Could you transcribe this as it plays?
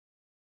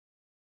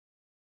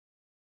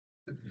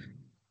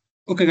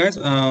Okay, guys,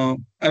 I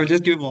will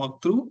just give a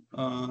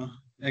walkthrough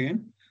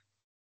again.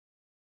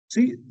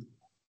 See,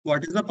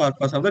 what is the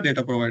purpose of the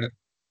data provider?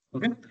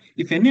 Okay,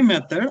 if any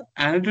method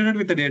annotated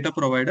with the data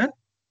provider,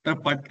 the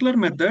particular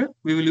method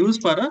we will use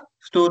for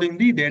storing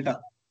the data.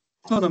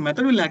 So the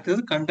method will act as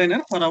a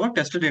container for our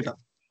test data.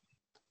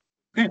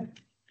 Okay,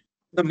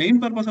 the main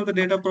purpose of the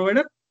data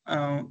provider,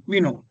 we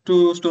know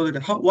to store the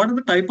data. What are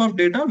the type of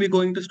data we're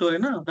going to store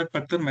in that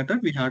particular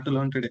method we have to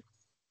learn today.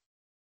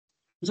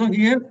 So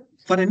here,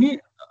 for any,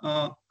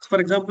 for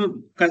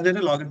example, consider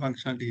a login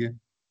functionality here.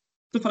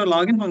 So for a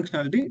login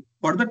functionality,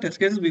 what are the test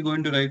cases we're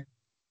going to write?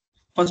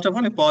 First of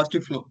all, a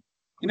positive flow.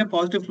 In a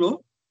positive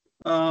flow,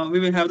 we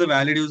will have the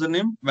valid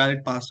username,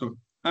 valid password,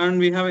 and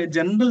we have a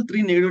general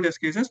 3 negative test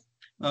cases.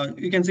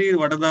 You can see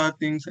what are the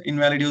things: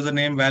 invalid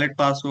username, valid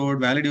password,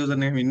 valid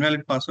username,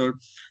 invalid password.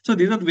 So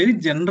these are very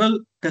general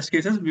test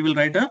cases we will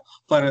write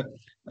for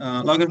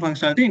login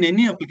functionality in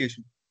any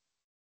application.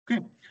 Okay.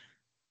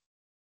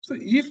 So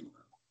if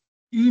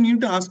you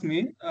need to ask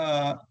me,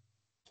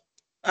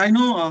 I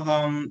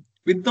know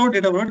without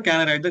data provider, can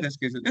I write the test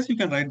cases? Yes, you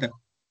can write that.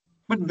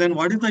 But then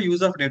what is the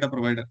use of data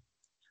provider?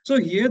 So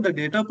here the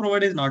data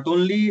provider is not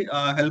only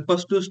help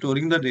us to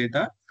storing the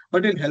data,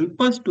 but it help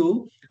us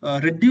to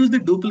reduce the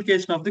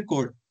duplication of the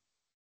code.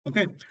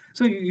 Okay.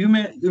 So you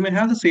may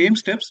have the same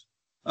steps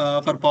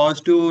for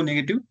positive,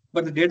 negative,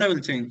 but the data will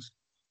change.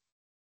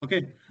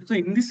 Okay. So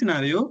in this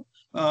scenario,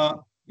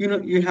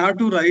 you have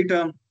to write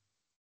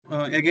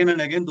again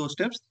and again those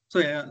steps. So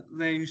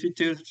then you should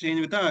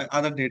change with the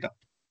other data.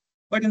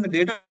 But in the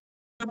data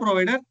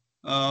provider,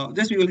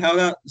 just you will have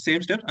the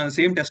same step and the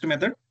same test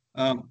method.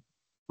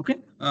 Okay.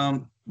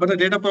 But the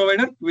data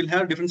provider will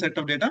have different set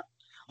of data.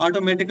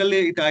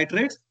 Automatically it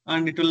iterates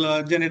and it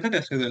will generate the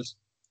test results.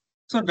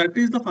 So that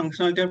is the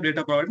functionality of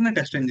data provider in a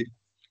test engine.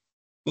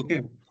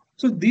 Okay.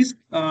 So this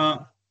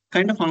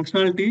kind of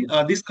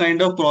functionality, this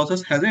kind of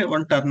process has a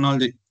one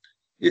terminology.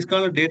 It's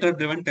called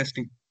data-driven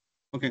testing.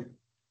 Okay.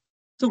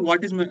 So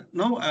what is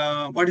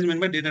now what is meant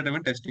by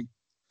data-driven testing?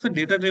 So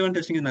data-driven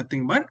testing is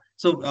nothing but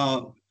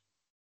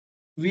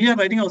we are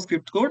writing our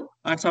script code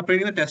and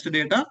separating the test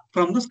data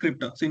from the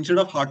script. So instead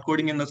of hard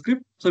coding in the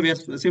script, so we are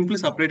simply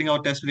separating our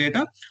test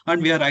data and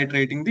we are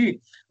iterating the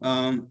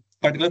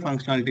particular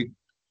functionality.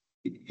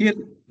 Here,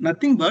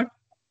 nothing but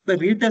the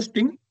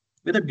retesting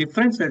with a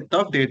different set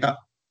of data.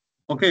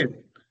 Okay.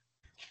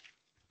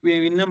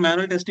 In a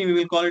manual testing, we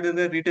will call it as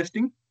a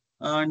retesting.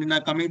 And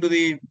in coming to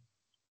the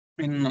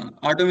in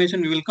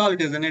automation, we will call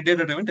it as a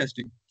data-driven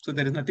testing. So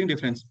there is nothing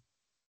difference.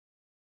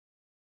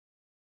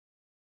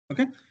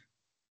 Okay.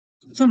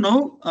 So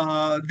now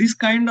this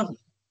kind of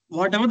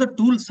whatever the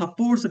tool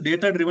supports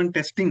data-driven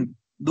testing,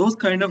 those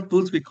kind of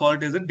tools we call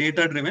it as a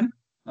data-driven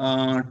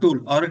tool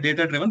or a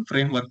data-driven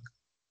framework.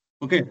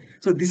 Okay,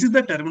 so this is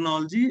the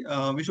terminology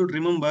we should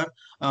remember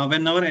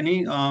whenever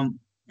any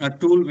a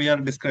tool we are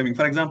describing.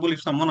 For example,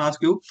 if someone asks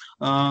you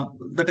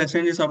the test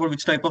engine support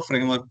which type of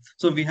framework,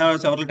 so we have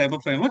several type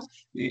of frameworks.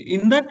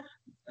 In that,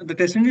 the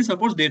test engine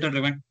supports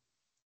data-driven.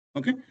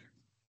 Okay,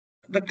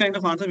 that kind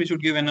of answer we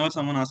should give whenever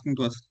someone asking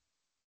to us.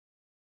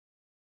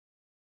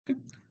 Okay.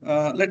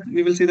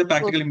 We will see the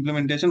practical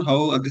implementation,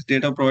 how this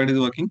data provider is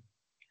working.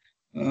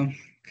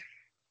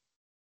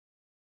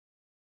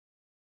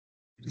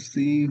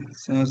 See,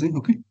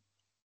 okay.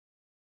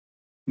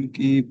 We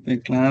keep a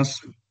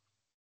class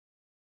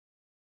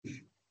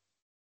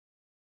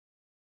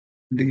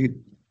data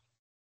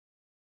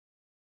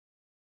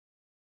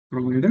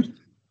provider.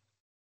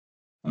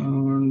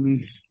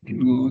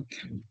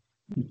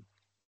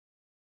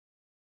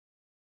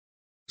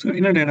 So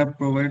in a data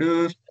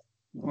provider,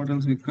 what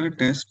else we call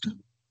test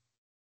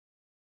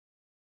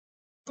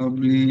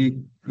public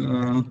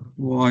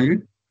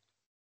void.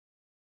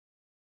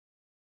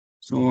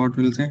 So what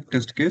will say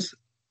test case.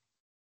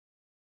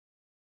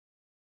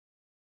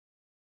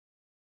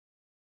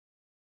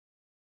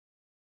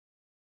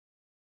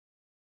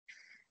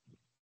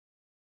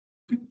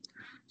 Okay.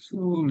 So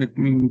let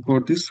me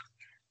import this.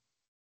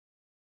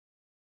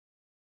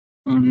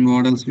 And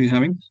what else we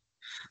having?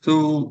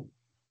 So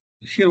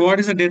here, what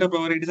is a data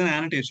provider? It is an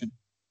annotation.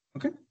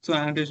 Okay. So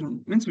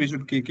annotation means we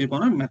should keep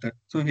on a method.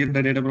 So here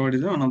the data provider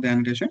is one of the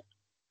annotation.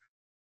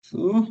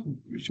 So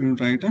we should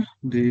write a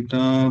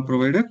data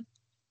provider.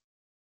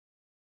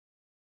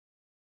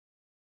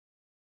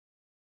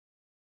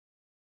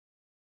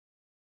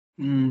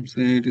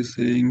 Say it is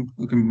saying,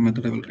 okay,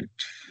 method I will write.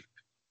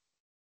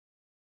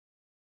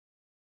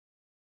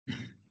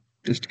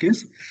 Test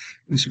case.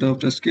 Instead of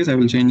test case, I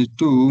will change it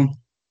to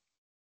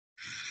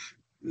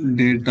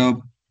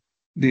data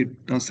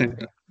set.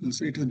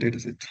 So it is data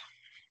set.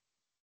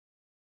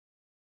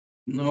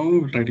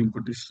 Now try to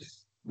input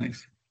this.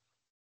 Nice.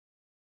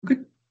 Okay.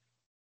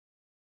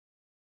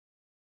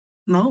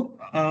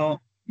 Now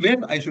where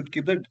I should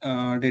keep the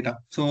data.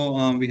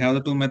 So we have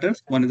the two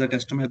methods. One is a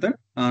test method.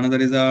 Another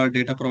is a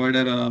data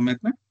provider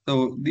method.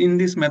 So in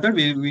this method,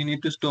 we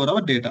need to store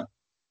our data.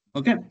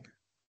 Okay.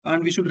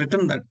 And we should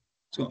return that.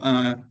 So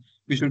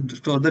we should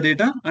store the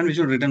data and we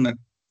should return that.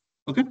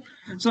 Okay.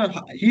 So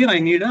here I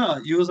need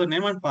a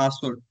username and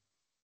password.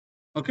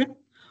 Okay.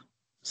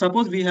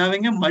 Suppose we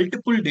having a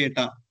multiple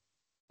data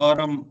or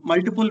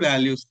multiple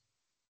values.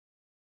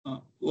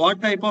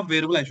 What type of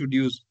variable I should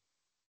use?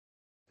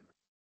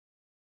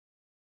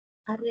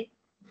 Array.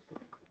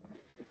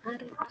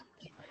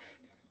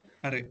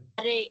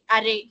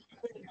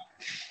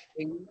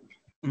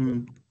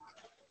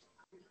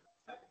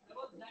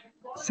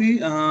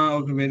 See,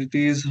 okay, where it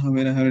is,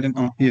 where I have it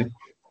in, here.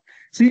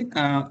 See,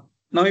 now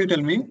you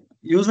tell me,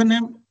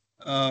 username,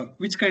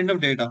 which kind of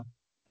data?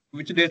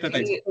 Which data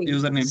type?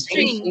 Username.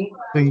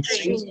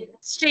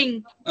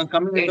 String.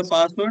 Coming with the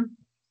password.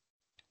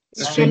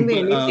 Can be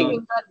Simple.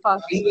 anything.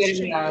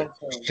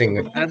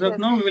 String. As of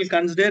now, we will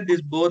consider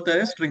this both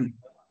as string.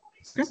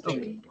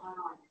 Okay.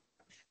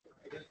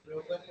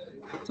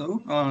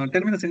 So,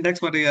 tell me the syntax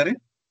for the array.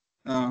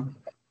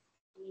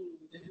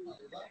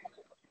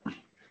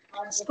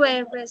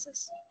 Square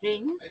braces.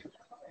 String.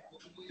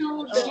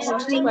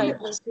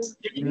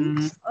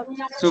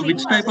 So,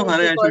 which type of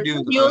array I should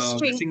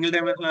use? Single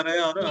dimensional array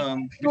or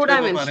which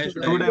type of array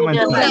should I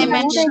use?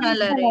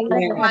 Two-dimensional array.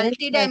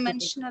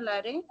 Multi-dimensional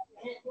array.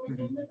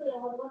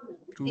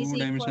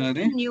 Two-dimensional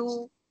array.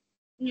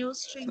 New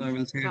string. So I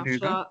will say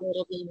data.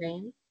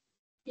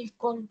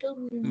 Equal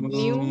to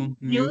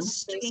New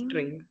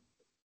string.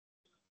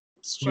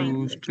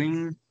 New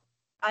string.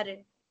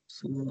 Array.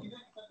 So,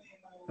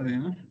 array,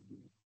 no?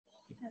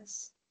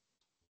 Yes.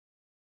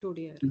 2D.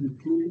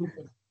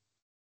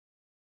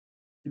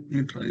 Let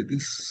me try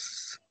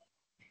this.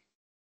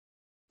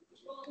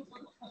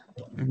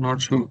 I'm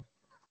not sure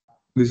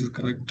this is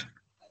correct.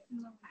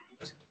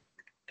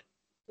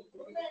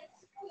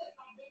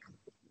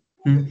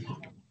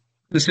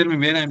 Just tell me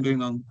where I'm doing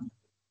wrong.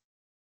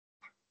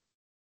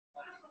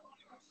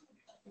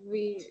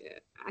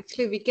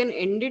 We can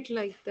end it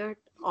like that,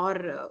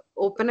 or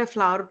open a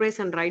flower brace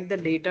and write the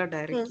data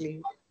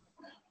directly.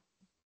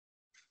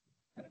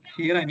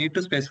 Here I need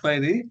to specify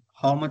the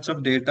how much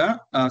of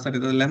data, sorry,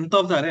 the length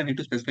of the array I need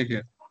to specify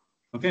here.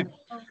 Okay.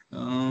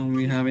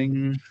 We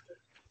having,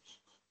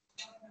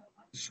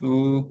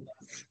 so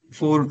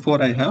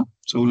four I have.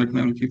 So let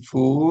me keep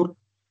 4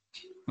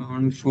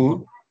 and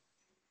 4.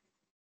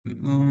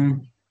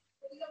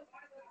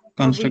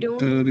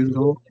 Constructor is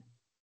no.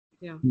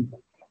 Yeah.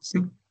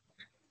 See.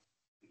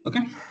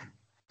 Okay.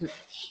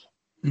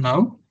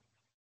 Now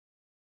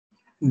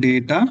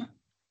data.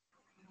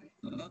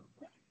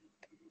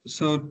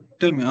 So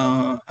tell me,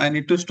 I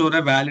need to store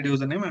a valid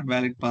username and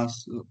valid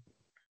pass.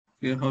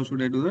 Here, how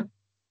should I do that?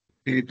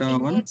 Data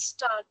 1. Let's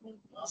start with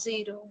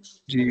 0.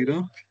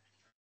 0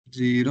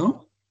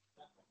 0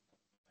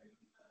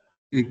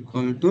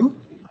 equal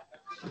to.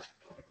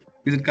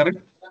 Is it correct?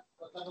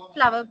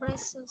 Flower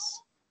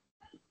braces.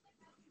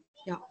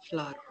 Yeah,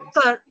 flower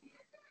brace.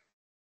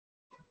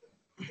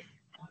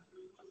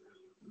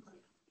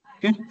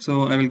 Okay,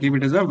 so I will keep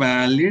it as a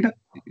valid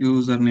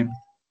username.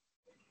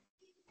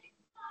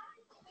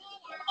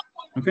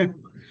 Okay.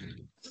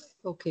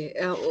 Okay.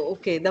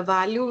 Okay. The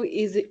value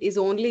is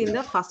only in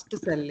the first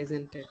cell,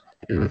 isn't it?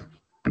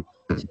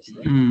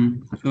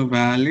 So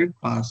valid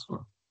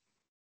password.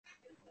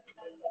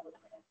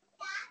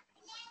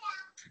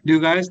 Do you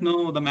guys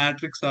know the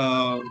matrix?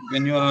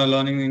 When you are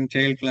learning in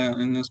child class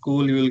in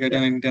school, you will get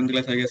an in 10th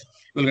class, I guess.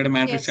 You will get a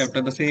matrix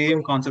chapter. The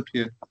same concept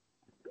here.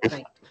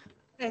 Right.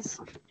 Yes.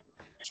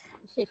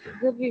 Here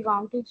we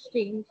want to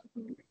change.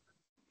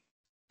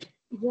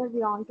 Here we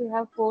want to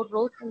have 4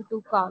 rows and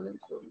 2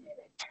 columns.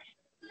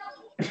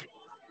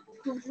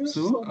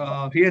 So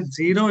here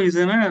 0 is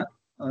a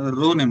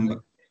row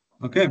number.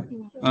 Okay,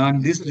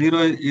 and this 0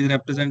 is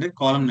represented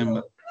column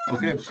number.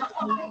 Okay,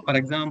 for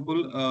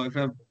example, if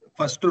you have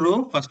first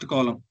row, first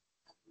column.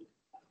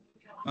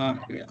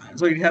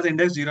 So it has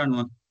index 0 and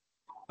 1,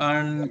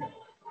 and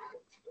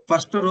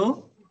first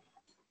row,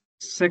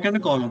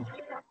 second column,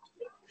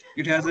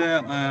 it has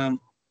a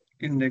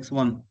index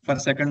 1 for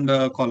second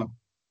column.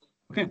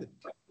 Okay,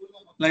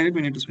 like that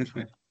we need to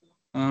specify.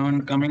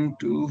 And coming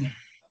to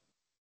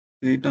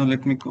data,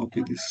 let me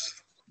copy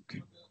this.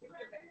 Okay.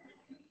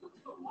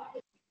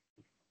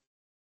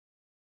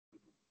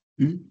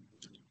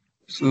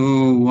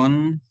 So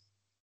 1,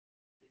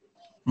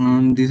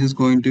 and this is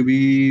going to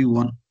be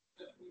 1.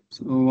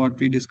 So what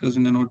we discussed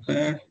in the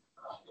notepad,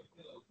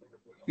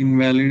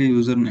 invalid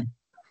username.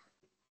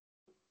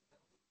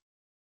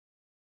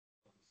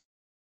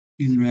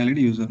 Invalid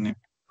username.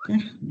 Okay.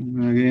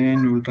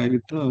 Again, we will try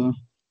with the.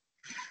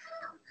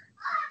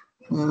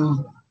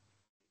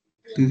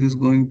 This is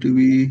going to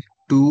be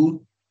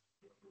 2.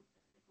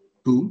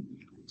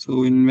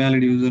 So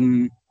invalid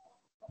username.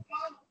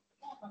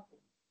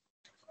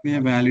 We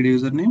have valid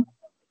username.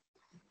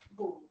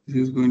 This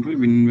is going to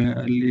be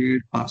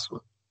invalid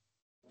password.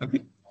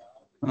 Okay.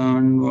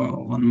 And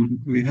one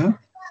we have.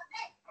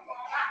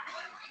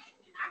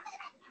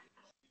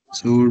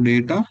 So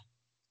data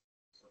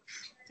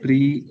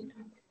 3.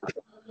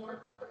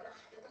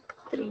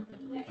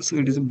 So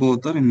it is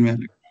both are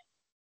invalid.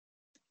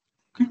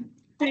 Okay.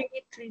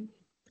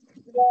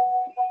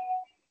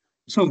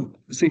 So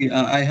see,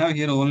 I have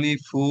here only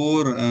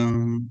four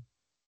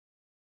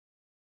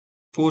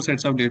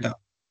sets of data.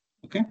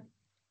 Okay.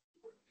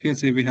 Here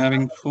see we're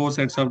having four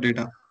sets of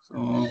data.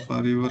 So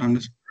for your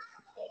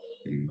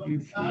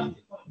understanding,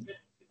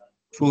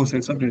 four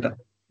sets of data.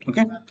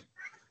 Okay.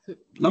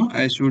 Now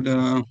I should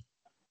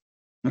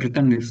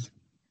return this.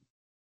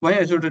 Why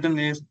I should return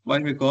this? Why?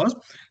 Because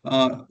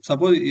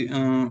suppose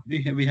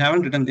we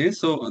haven't written this,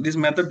 so this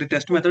method, the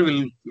test method,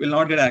 will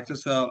not get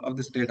access of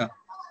this data.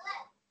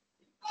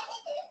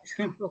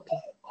 Okay.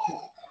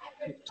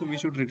 Okay. So we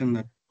should return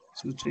that.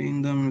 So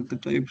change them with the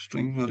type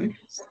string, sorry,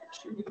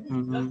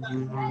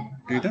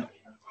 data.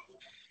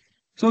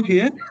 So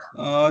here,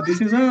 this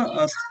is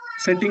a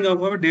setting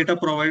of our data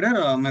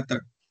provider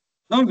method.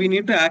 Now we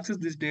need to access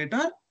this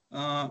data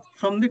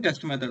from the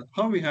test method.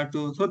 How we have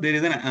to? So there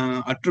is an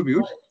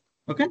attribute,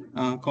 okay,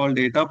 called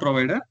data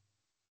provider.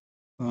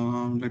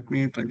 Let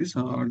me try this.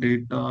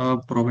 Data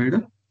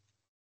provider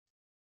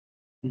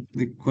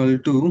equal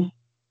to.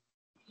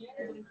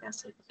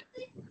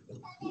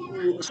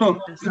 So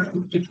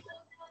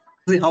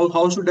see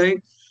how should I?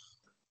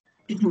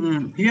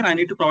 Here I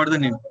need to provide the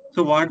name.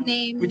 So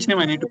which name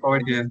I need to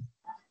provide here?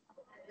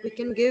 We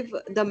can give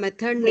the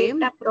method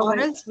name, or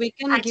provider. else we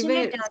can Actually, give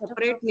a data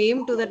separate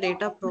name to the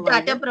data provider.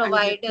 Data And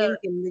provider. that name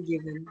can be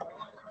given.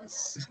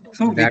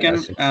 So we Data can,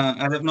 set.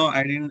 as of now,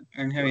 I didn't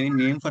have any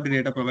name for the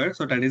data provider.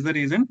 So that is the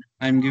reason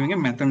I'm giving a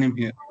method name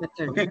here.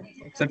 Method. Okay.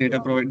 So data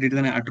provider, it is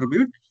an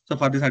attribute. So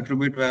for this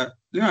attribute, I'm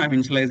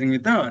initializing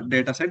with the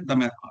data set,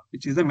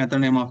 which is the method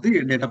name of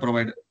the data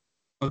provider.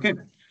 Okay.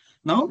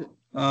 Now,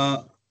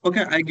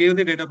 okay, I gave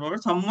the data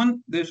provider.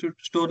 Someone, they should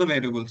store the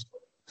variables.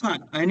 So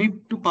I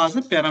need to pass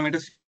the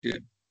parameters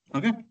here.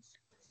 Okay.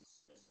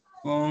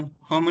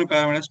 How many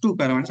parameters? Two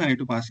parameters I need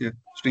to pass here.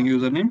 String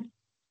username,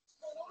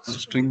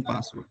 string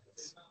password.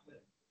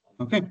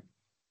 Okay.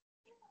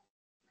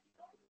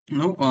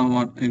 Now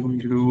what I'm going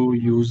to do,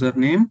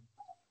 username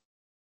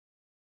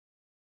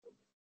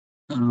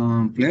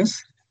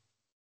plus,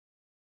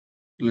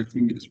 let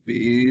me get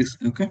space.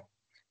 Okay.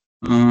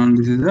 And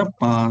this is a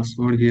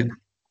password here.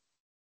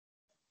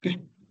 Okay.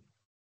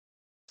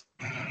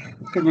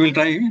 Okay, we will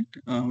try it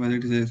whether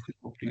it is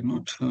okay or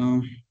not.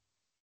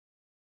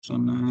 So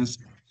now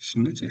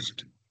in the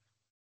chest.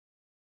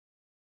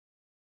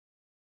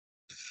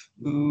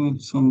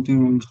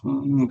 Something went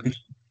wrong. Okay.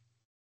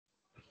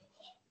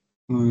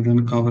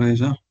 Then coverage.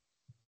 So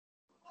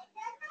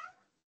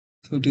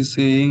it is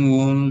saying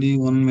only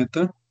one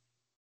method.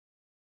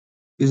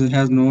 It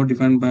has no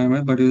defined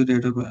parameter, but is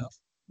data.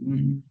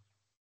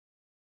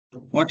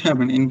 What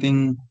happened?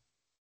 Anything?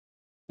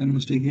 Any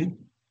mistake here?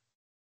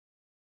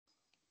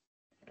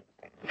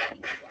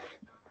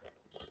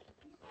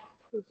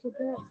 So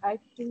I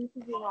think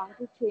we want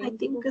to change I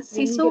think the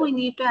see, string. so we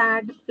need to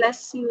add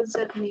plus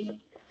username.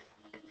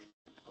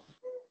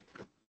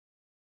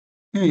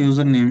 Yeah,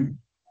 username.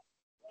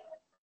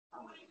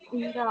 In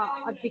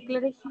the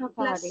declaration of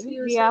Plus array, we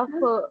user have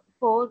name.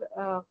 four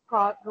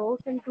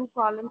rows and two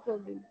columns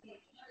only.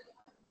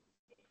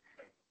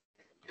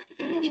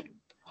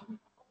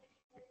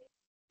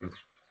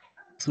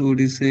 So it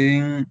is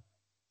saying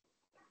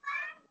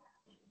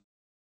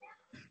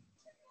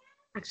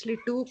Actually,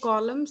 two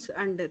columns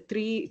and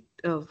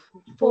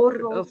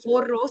Four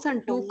four rows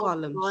and two Four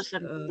columns. rows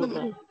and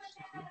two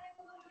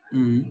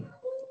mm,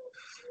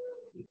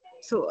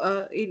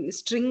 So in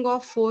string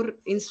of 4,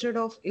 instead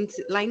of in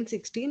line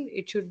 16,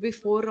 it should be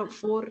 4 of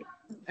 4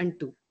 and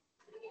 2.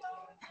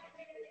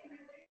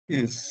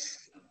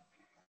 yes.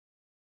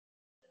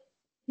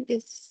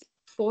 Yes.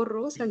 4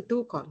 rows and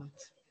 2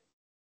 columns.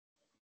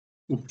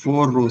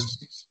 Four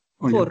rows.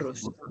 Oh, 4 yeah.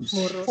 rows. Four rows.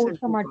 4 rows Four and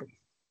 2 comma columns.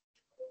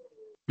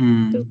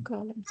 Two Mm.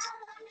 columns.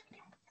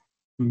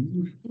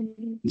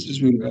 This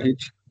is will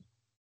right.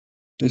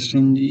 Test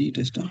ng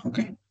tester.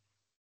 Okay.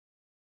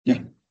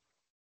 Yeah.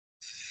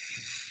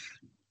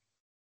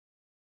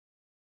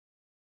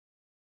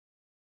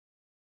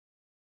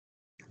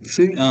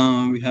 See,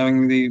 we're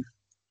having the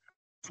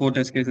four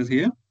test cases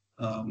here,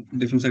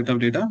 different set of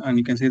data, and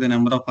you can see the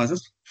number of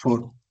passes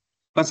 4.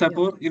 But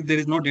suppose if there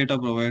is no data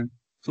provided,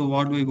 so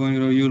what we going to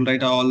do? You'll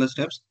write all the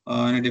steps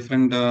in a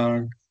different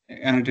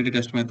annotated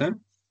test method,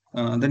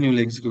 then you'll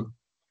execute.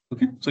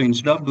 Okay. So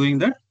instead of doing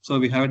that, so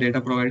we have a data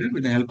provider.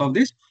 With the help of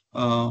this,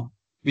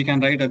 we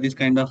can write this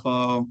kind of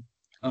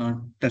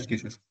test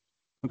cases.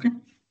 Okay.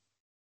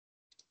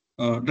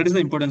 That is the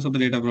importance of the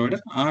data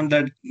provider, and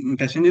that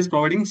testing is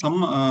providing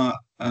some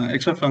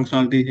extra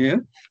functionality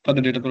here for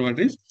the data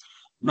providers.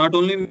 Not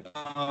only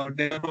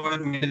data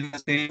provider maintain the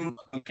same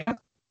class,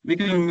 we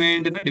can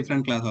maintain a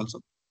different class also.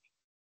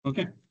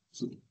 Okay.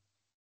 So,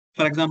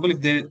 for example,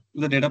 if the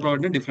data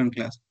provider different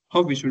class,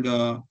 how we should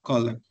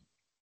call that?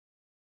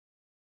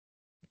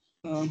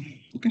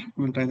 Okay,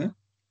 we'll try that.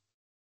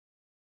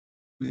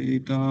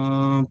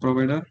 Data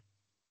provider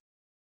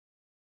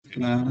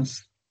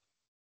class.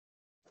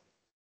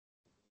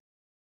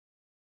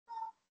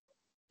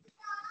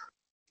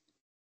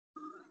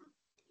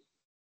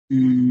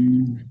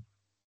 We'll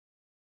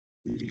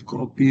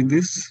copy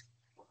this.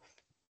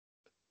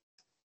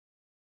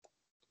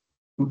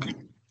 Okay.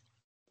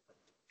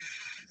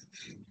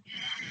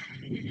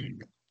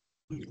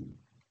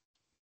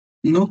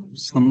 No,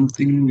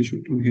 something we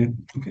should do here.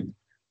 Okay.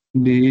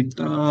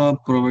 Data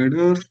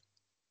provider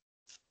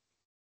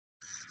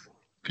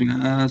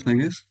class, I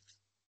guess.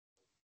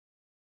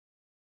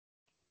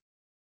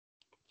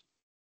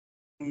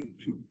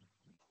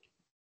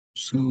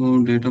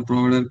 So data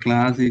provider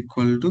class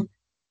equal to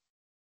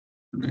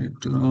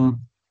data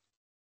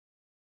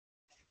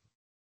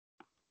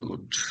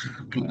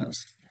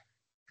class.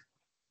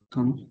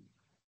 Come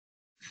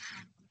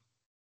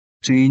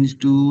change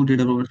to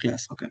data provider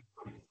class. Okay.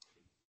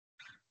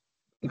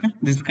 Okay.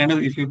 This kind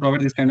of, if you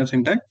provide this kind of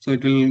syntax, so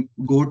it will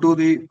go to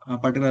the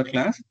particular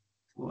class.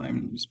 So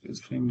I'm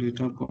specifying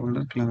data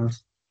provider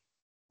class.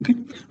 Okay.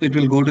 So it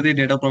will go to the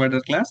data provider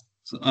class.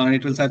 So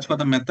it will search for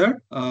the method.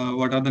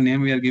 What are the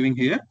name we are giving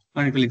here,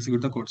 and it will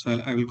execute the code.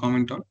 So I will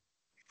comment out.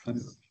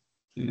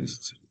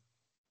 Yes.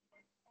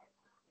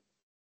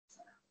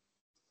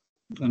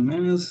 Run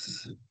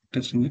as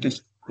testing the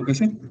test. Okay,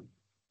 see.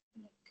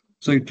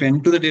 So it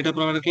went to the data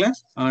provider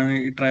class and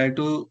it tried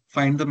to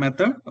find the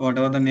method,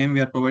 whatever the name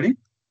we are providing.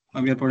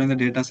 We are providing the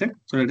data set.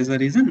 So that is the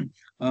reason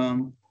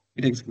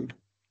it executes.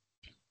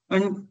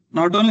 And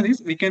not only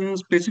this, we can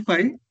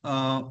specify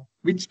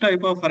which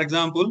type of, for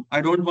example,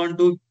 I don't want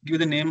to give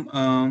the name,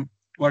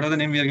 what are the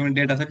name we are giving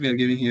data set we are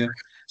giving here.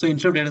 So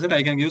instead of data set,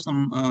 I can give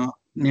some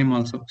name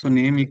also. So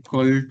name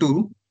equal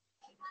to,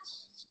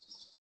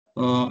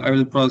 I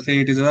will say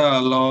it is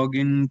a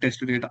login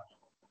test data.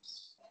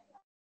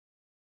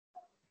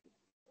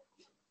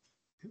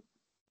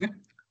 Okay.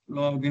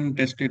 Login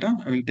test data.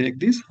 I will take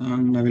this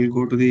and I will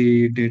go to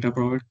the data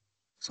provider.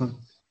 So,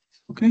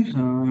 okay,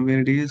 where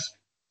it is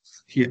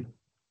here.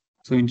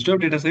 So instead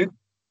of data set,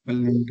 we'll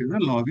name it as a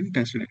login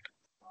test data.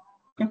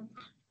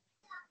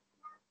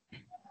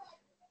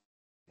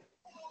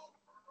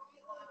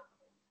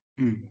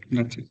 Okay.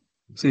 That's it.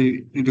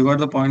 See, you got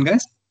the point,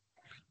 guys.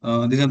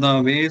 These are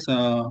the ways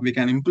we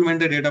can implement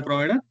the data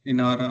provider in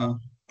our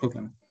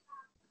program.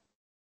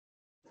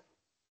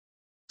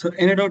 So,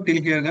 any doubt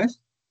till here, guys?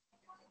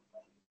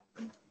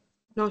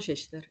 No,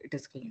 Shishidhar, it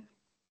is clear.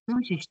 No,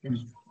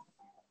 Shishidhar.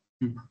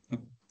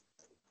 Okay.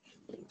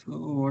 So,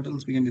 what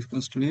else we can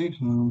discuss today?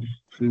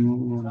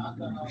 Remove.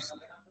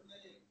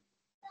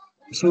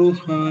 So,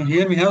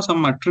 here we have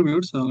some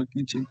attributes. Let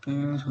me check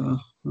that.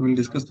 We will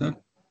discuss that.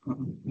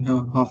 We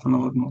have half an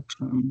hour more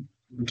time.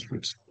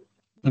 Attributes.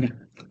 Okay.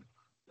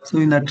 So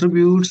in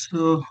attributes,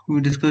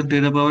 we discuss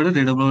data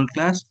provider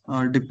class.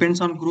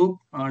 Depends on group,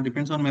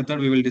 depends on method.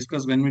 We will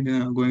discuss when we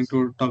are going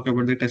to talk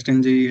about the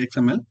testng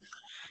XML.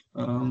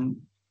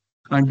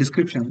 And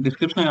description.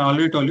 Description, I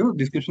already told you.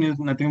 Description is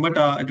nothing but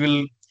it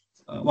will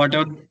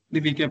whatever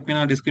we kept in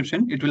our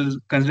description, it will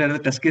consider the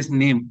test case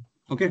name.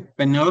 Okay.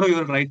 Whenever you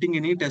are writing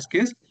any test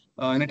case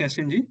in a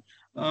testng,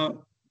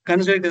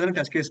 consider it as a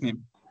test case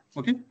name.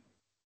 Okay.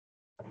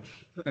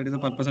 So that is the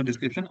purpose of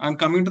description. I'm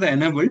coming to the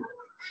enabled.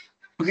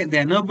 Okay, the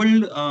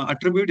enabled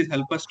attribute is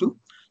help us to,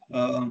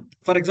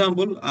 for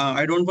example,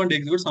 I don't want to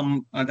execute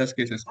some test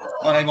cases,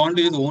 or I want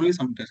to use only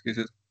some test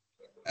cases.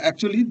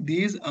 Actually,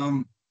 these uh,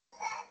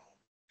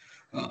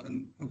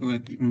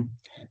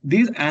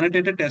 these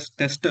annotated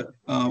test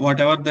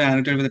whatever the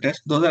annotated with the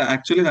test, those are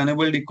actually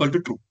enabled equal to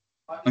true.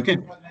 Okay,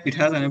 it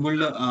has enabled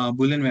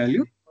boolean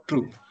value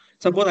true.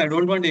 Suppose I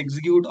don't want to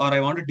execute or I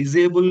want to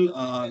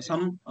disable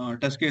some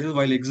test cases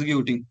while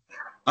executing.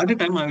 At the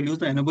time, I will use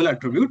the enable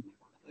attribute.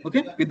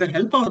 Okay, with the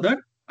help of that,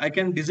 I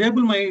can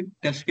disable my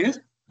test case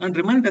and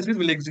remaining test case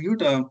will execute.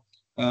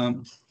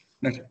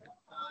 That's it.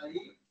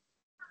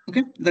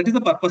 Okay, that is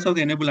the purpose of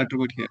the enable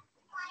attribute here.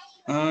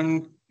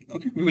 And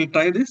okay, we will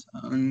try this.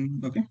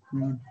 And okay,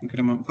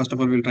 first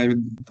of all, we'll try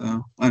with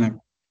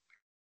enable.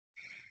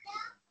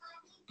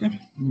 Okay,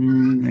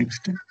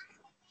 next,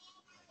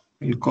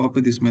 we'll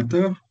copy this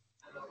method.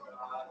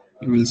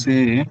 We will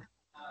say.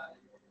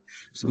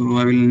 So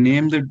I will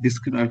name the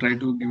description. I'll try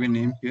to give a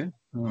name here.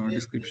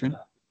 Description.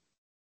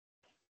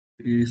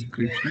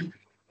 Description.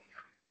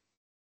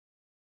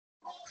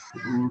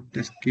 So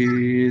test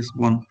case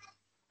 1.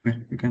 Okay,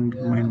 you can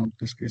remind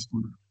test case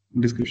 1.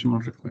 Description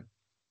not required.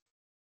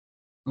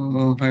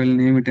 So I will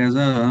name it as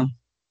a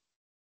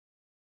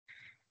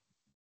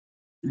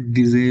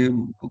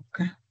disable.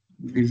 Okay,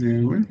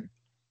 disabled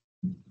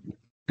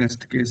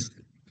test case.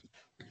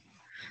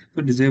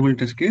 So disable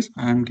test case.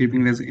 I'm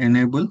keeping it as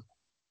enable.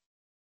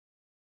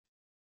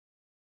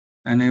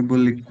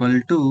 Enable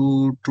equal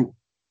to true.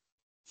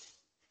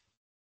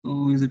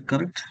 So is it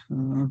correct?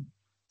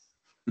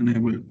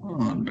 Enable.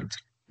 That's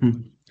it.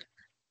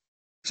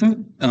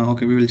 So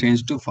okay, we will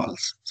change to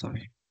false.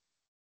 Sorry.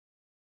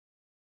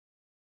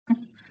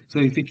 So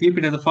if we keep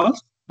it as a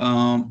false,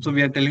 so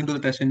we are telling to the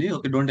test engine,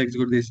 okay, don't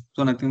execute this.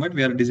 So nothing but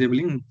we are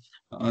disabling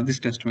this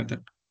test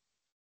method.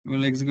 We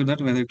will execute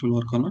that whether it will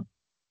work or not.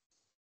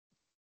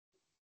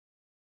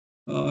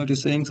 It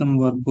is saying some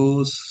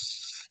verbose.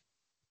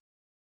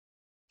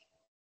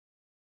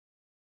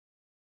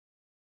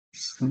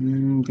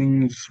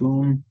 Something is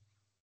shown.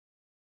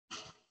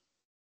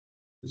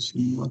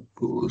 Some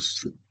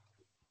verbose.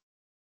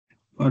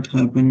 What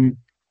happened?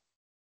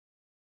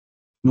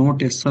 No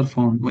tests are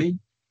found. Why?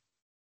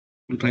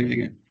 We'll try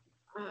again.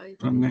 I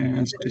From think a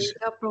the station.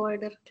 data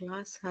provider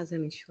class has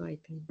an issue, I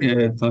think.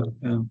 Yeah, sorry.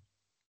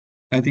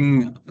 I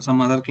think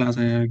some other class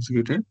I have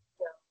executed.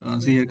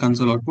 See here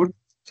console output.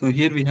 So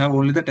here we have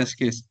only the test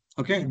case.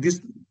 Okay, this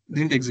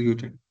didn't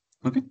execute it.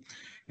 Okay,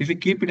 if we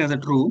keep it as a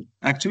true,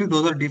 actually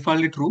those are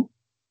defaultly true.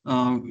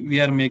 We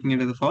are making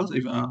it as a false.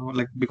 If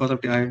like because of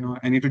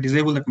I need to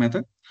disable that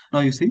method.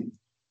 Now you see.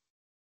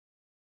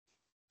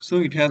 So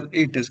it has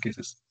 8 test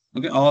cases.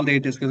 Okay, all the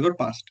 8 test cases got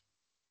passed.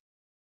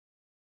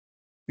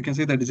 You can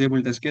see the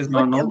disabled test case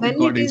now. But Now it when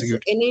got it is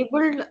executed.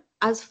 enabled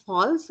as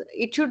false,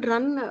 it should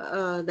run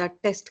that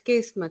test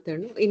case method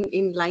no?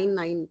 in line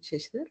 9,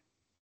 Shashidhar.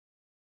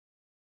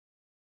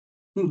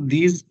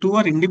 These two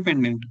are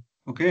independent.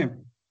 Okay,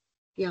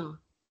 Yeah.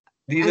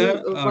 these I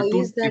mean, are why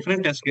two is that?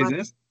 different test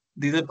cases.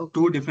 These are Okay.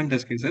 two different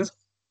test cases.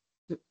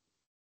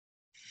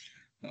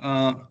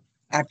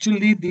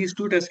 Actually, these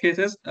two test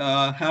cases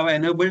have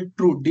enabled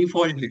true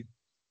defaultly.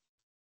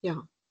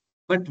 Yeah.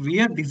 But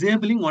we are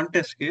disabling one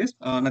test case,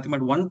 nothing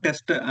but one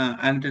test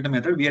annotated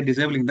method. We are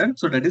disabling that.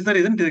 So that is the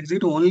reason it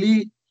execute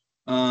only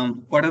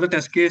what are the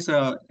test case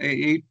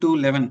 8 to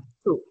 11.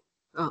 True.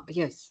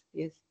 Yes.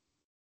 Yes.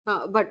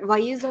 But why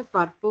is that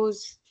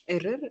purpose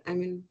error? I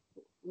mean,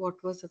 what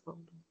was the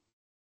problem?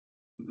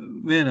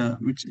 Where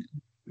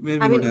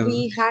where I we got mean, error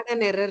we had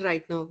an error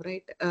right now,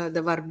 right?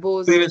 The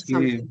verbose previously.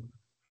 something.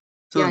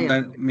 So Yeah.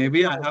 that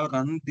maybe I have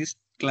run this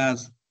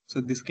class. So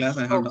this class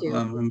I have Okay.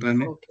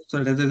 run it. Okay.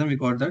 So that's the reason we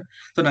got that.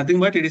 So nothing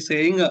but it is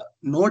saying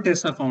no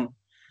tests are found.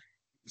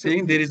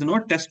 Saying there is no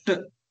test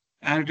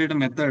annotated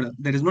method.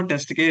 There is no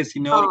test case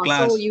in your So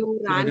class. you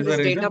So that ran is the this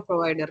data reason.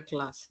 provider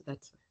class.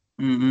 That's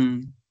Mm-hmm.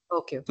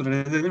 okay. So that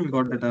is the reason we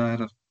got that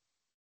error.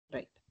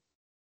 Right.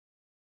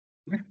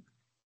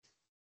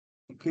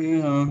 Okay,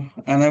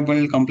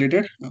 enable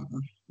completed.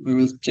 We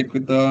will check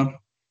with the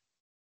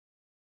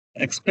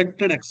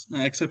expected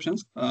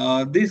exceptions.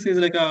 This is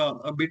like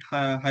a bit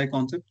high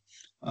concept.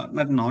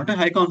 Not a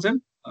high concept,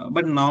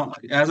 but now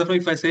as of now,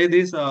 if I say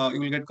this, you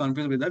will get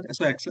confused with that.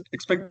 So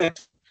expect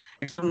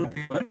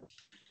exception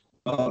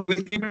we'll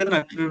keep it as an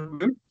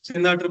attribute. So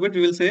in the attribute,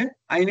 we will say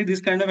I need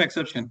this kind of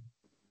exception.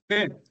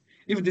 Okay,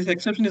 if this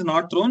exception is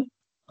not thrown,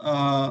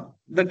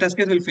 the test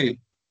case will fail.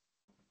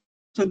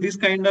 So this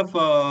kind of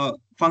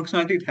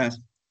functionality it has.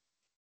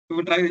 We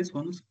will try this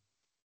once.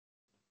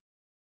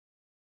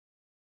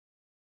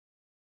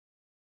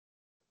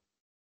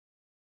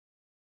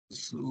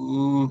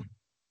 So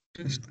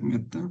test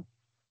method.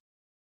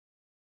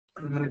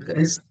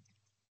 Guys.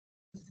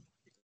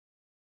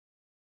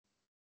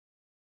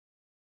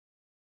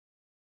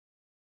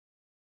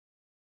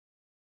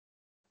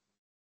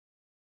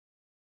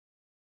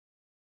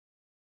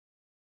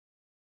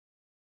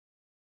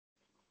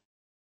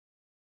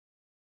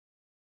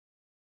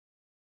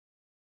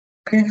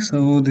 Okay,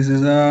 so this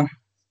is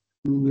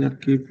we are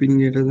keeping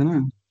it as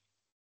an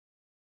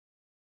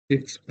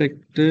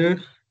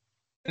expected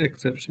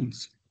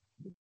exceptions.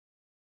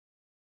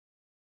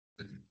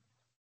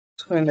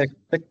 So in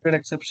expected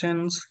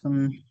exceptions,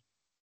 we're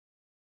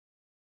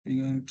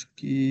going to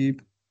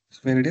keep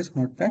where it is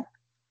notepad.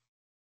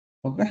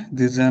 Okay,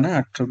 this is an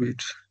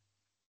attribute.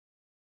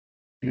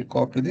 We'll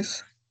copy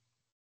this.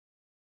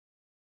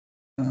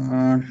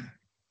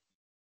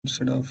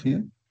 Instead of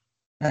here,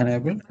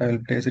 enable, I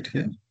will place it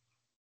here.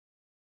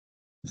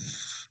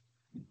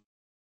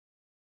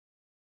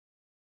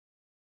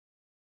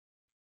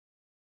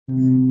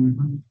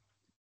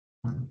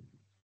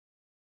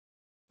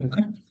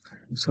 Okay,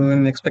 so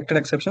in expected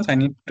exceptions, I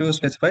need to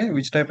specify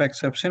which type of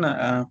exception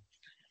I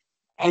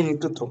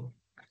need to throw.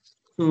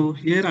 So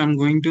here I'm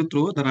going to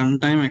throw the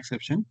runtime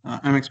exception.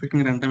 I'm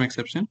expecting runtime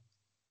exception.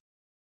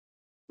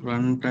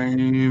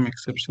 Runtime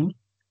exception.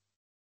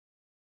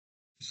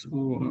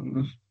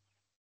 So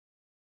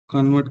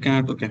convert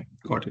cat. Okay,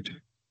 got it.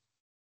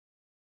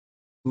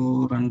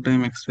 So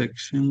runtime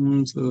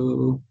exceptions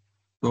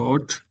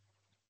dot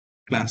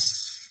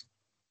class.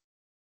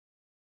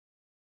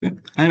 Okay.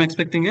 I'm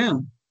expecting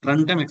a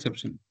runtime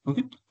exception.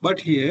 Okay, but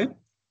here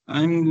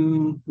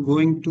I'm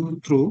going to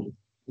throw.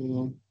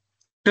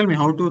 Tell me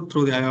how to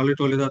throw the. I already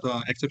told you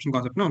that exception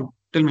concept. No,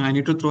 tell me I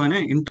need to throw an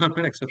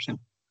interrupted exception.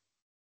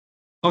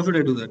 How should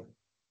I do that?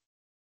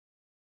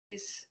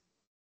 Is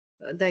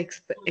the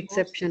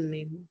exception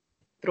name.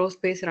 Throw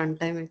space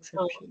runtime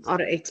exception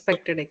or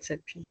expected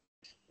exception.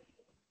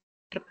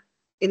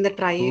 In the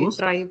try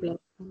block.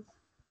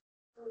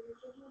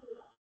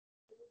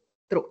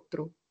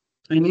 Throw.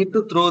 I need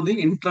to throw the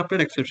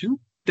interrupted exception.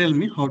 Tell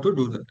me how to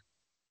do that.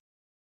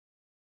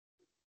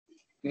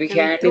 We I mean,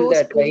 handle throw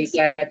that try space.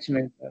 catch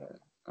method.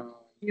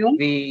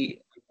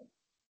 We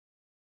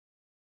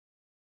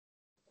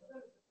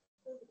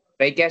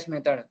try catch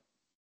method.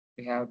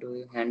 We have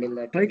to handle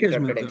that Try catch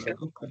interrupted method.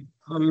 exception. Okay.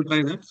 I will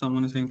try that.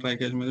 Someone is saying try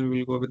catch method. We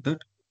will go with that.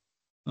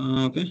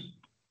 Okay.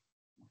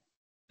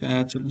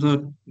 Catch.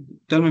 So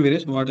tell me,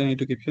 Viresh, what I need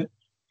to keep here.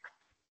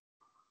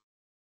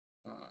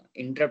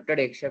 Interrupted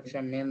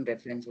exception name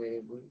reference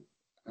variable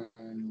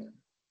and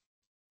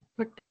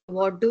But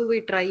what do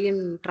we try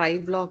in try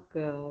block,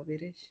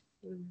 Viresh?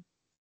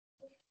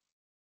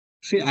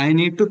 See, I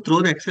need to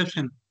throw the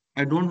exception.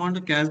 I don't want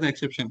to catch the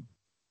exception.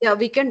 Yeah,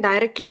 we can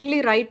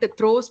directly write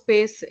throw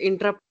space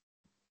interrupt.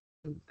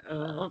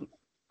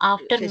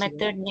 After Shashida.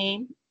 method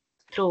name,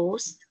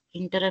 throws,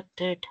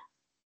 interrupted,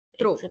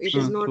 Throw. It is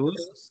exception. not throws.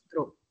 throws.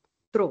 Throw.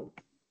 Throw.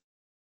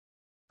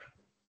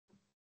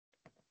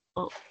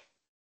 Oh.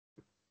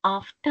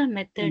 After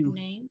method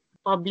name,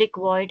 public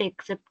void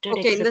accepted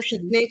Okay, in the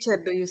exception.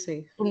 signature, do you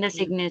say? In the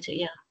signature,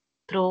 yeah.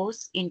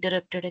 Throws,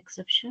 interrupted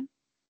exception.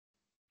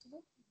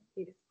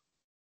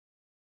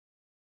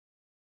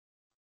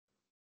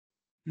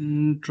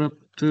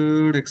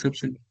 Interrupted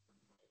exception.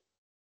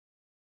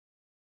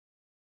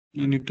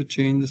 I need to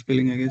change the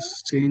spelling, I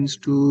guess. Change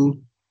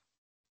to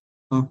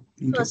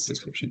interrupted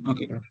exception.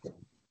 Okay, got it.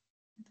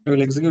 I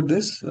will execute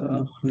this.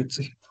 Let's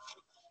see.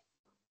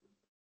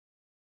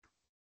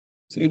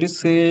 So it is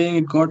saying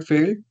it got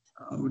failed.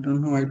 We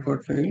don't know why it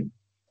got failed.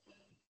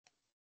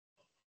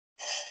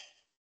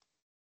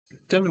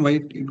 Tell me why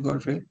it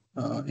got failed.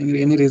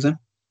 Any reason?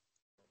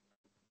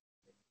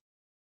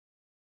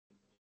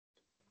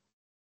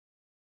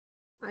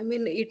 I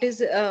mean, it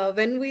is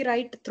when we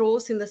write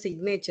throws in the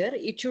signature,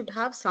 it should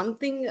have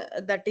something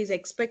that is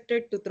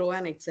expected to throw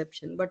an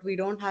exception, but we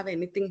don't have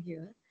anything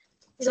here.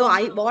 So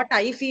what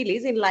I feel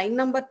is in line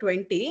number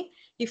 20,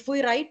 if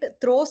we write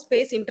throw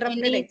space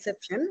interrupted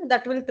exception,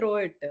 that will throw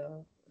it,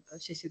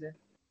 Shashidhar.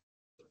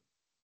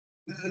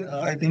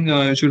 I think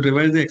I should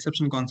revise the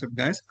exception concept,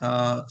 guys.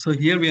 So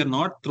here we are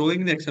not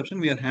throwing the exception,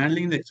 we are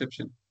handling the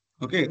exception.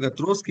 Okay, the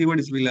throws keyword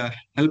is will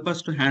help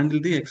us to handle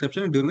the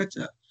exception during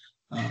the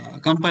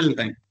compile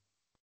time.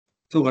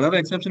 So whatever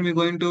exception we're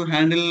going to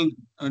handle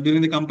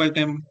during the compile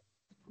time,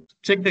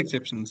 check the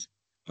exceptions.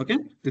 Okay,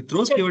 the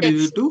throws keyword is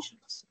used to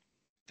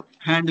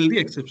handle the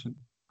exception.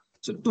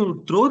 So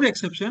to throw the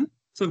exception,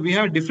 so we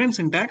have different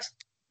syntax: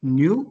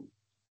 new,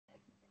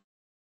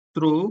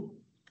 throw.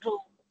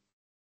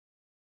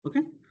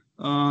 Okay.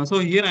 So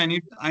here I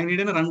need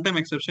a runtime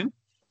exception.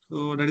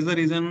 So that is the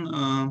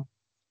reason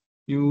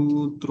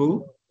you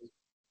throw.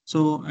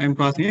 So I'm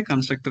passing a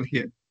constructor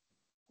here.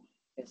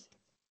 Yes.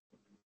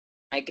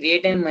 I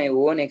created my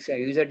own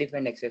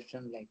user-defined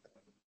exception like.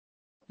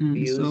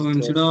 So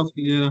instead of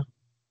here,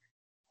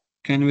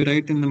 can we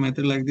write in the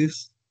method like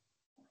this?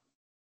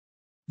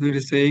 It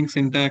is saying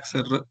syntax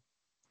error.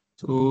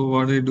 So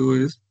what I do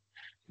is,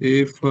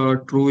 if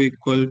true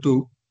equal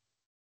to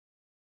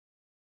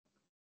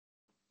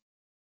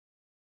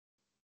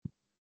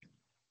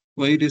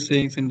why it is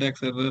saying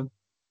syntax error?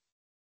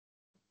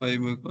 Why?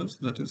 Because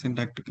that is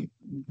syntactical.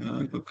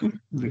 Okay,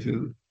 this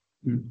is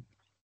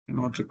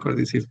not require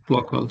this if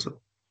block also.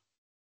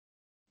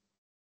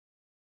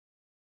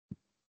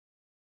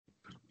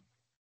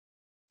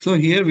 So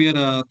here we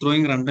are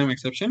throwing runtime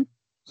exception.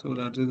 So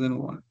that is then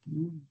what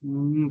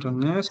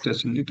run as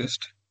test in the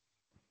test.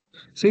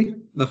 See,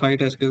 the 5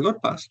 test case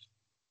got passed.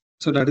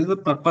 So that is the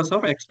purpose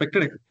of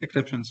expected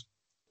exceptions.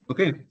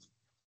 Okay.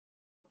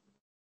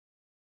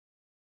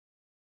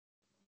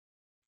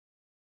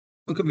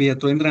 Okay, we are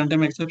throwing the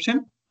runtime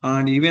exception,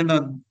 and even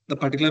the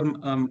particular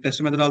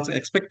test method also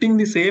expecting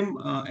the same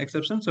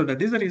exception. So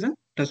that is the reason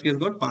test case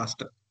got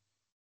passed.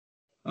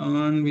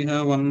 And we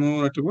have one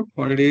more attribute.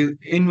 What it is?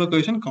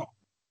 Invocation count.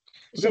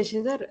 Okay.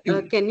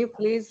 Shashidhar, can you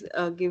please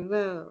give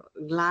a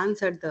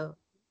glance at the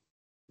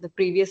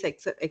previous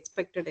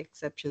expected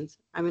exceptions?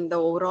 I mean, the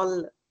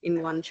overall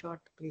in one shot,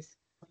 please.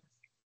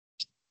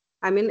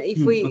 I mean, if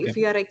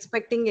we are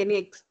expecting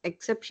any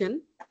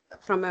exception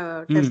from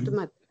a test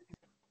method,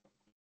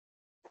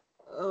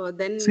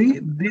 then see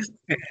this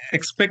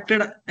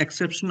expected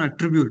exception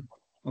attribute.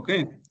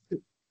 Okay.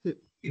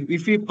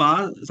 If we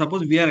pass,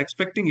 suppose we are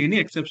expecting any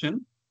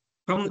exception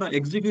from the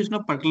execution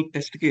of particular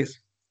test case.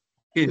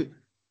 Okay.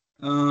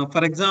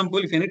 For example,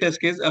 if any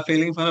test case are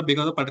failing for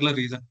because of a particular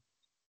reason,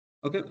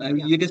 okay,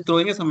 it is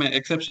throwing some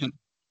exception.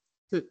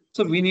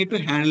 So we need to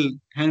handle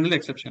the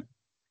exception.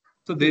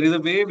 So there is a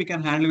way we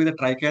can handle with a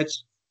try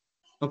catch,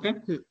 okay,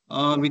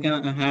 or we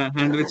can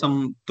handle with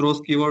some throws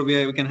keyword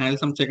where we can handle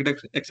some checked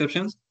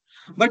exceptions.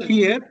 But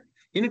here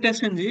in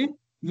test ng,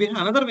 we have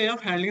another way of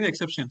handling the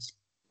exceptions.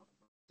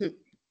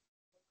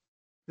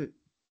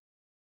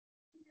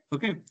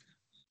 Okay.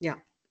 Yeah.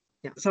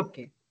 So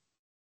okay.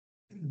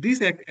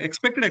 These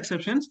expected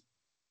exceptions.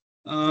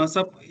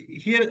 So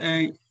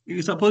here,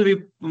 suppose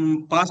we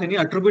pass any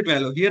attribute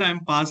value. Here I am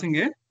passing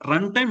a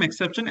runtime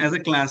exception as a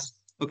class.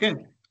 Okay,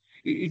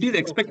 it is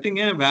expecting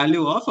a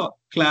value of a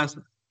class.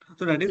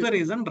 So that is the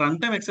reason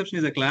runtime exception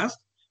is a class.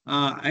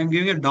 I am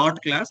giving a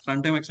dot class,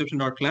 runtime exception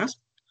dot class.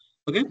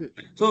 Okay,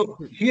 so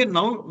here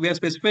now we are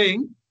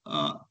specifying.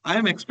 I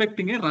am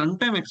expecting a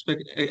runtime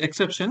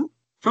exception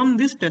from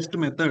this test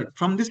method,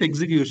 from this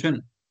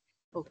execution.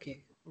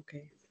 Okay.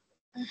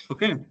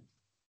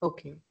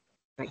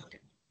 Right.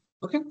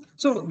 Okay,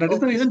 so that is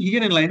the reason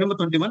here in line number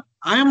 21,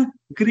 I am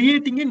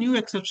creating a new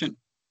exception.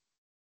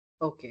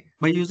 Okay.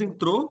 By using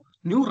throw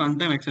new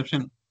runtime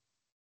exception.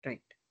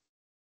 Right.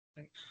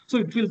 So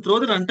it will throw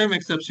the runtime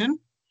exception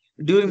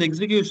during the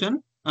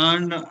execution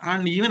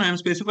and even I'm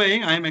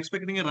specifying I'm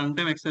expecting a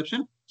runtime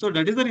exception. So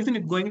that is the reason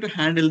it's going to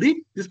handle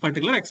this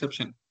particular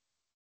exception.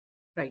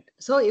 Right.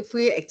 So if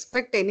we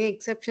expect any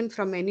exception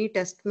from any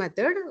test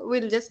method,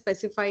 we'll just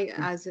specify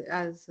as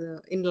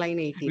in line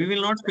 18. We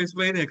will not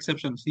specify the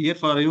exceptions here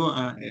for you,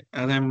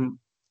 as I'm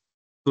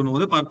to know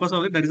the purpose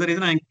of it. That is the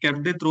reason I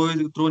kept the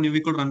throw new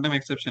equal runtime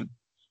exception.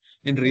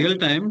 In real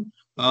time,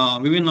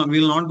 we will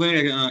not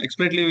going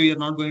explicitly we are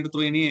not going to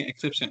throw any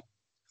exception.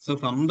 So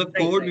from the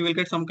code, we will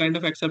get some kind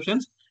of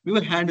exceptions. We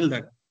will handle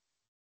that.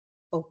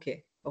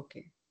 Okay.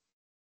 Okay.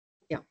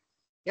 Yeah.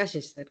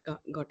 Yashish sir,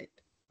 got it.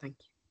 Thank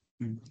you.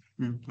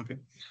 Okay.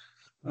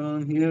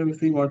 Here we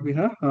see what we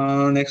have.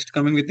 Next,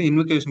 coming with the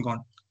invocation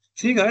count.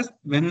 See, guys,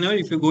 whenever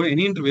if you go to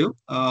any interview,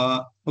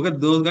 okay,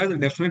 those guys will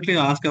definitely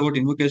ask about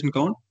invocation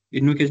count,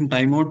 invocation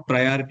timeout,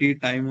 priority,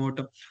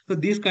 timeout. So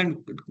these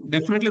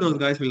definitely those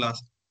guys will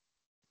ask.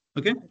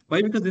 Okay,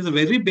 why? Because this is a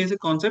very basic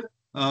concept.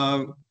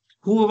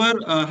 Whoever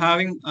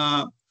having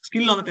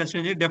skill on the test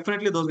engine,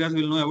 definitely those guys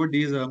will know about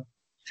these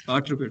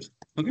attributes.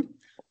 Okay.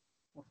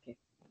 Okay.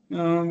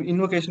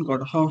 Invocation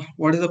count.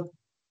 What is the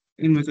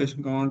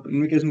invocation count?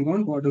 Invocation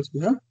count. What else we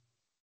have?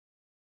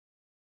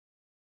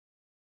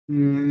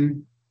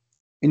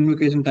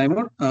 Invocation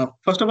timeout.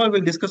 First of all,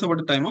 we'll discuss about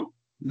the timeout.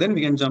 Then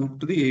we can jump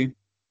to the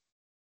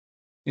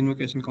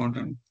invocation count.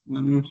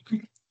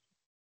 Okay.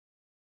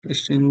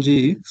 Test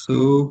ng.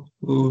 So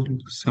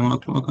 7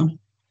 o'clock.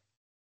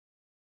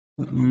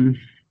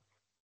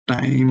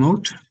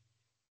 Timeout.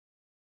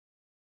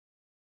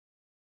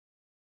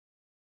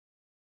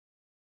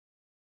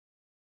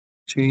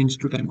 Change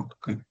to timeout.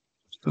 Okay.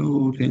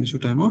 So change to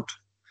timeout.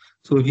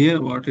 So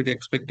here, what it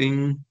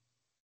expecting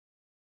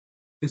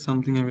is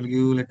something I will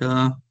give like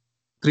a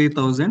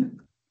 3000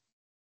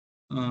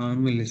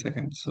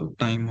 milliseconds. So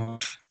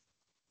timeout.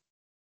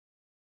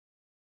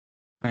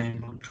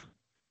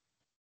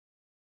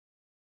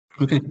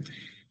 Okay.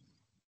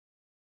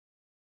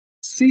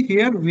 See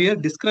here, we are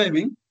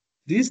describing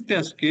this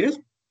test case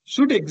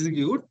should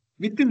execute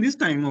within this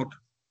timeout.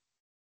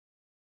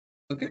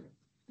 Okay.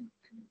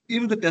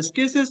 If the test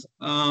case is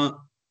out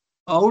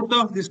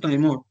of this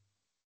timeout,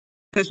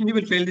 test engine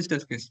will fail this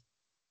test case.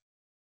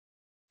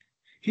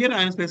 Here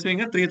I am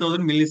specifying a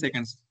 3000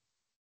 milliseconds.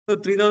 So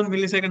 3000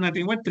 milliseconds,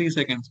 nothing but 3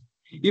 seconds.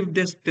 If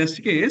this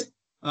test case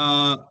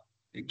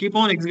keep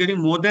on executing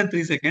more than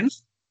 3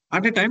 seconds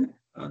at a time,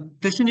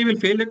 test engine will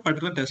fail that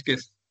particular test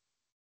case.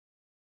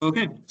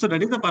 Okay, so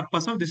that is the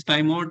purpose of this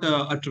timeout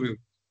attribute.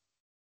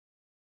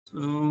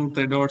 So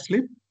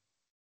thread.sleep.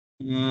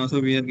 So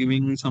we are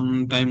giving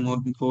some time more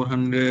than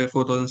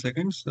 4,000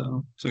 seconds.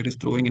 So it is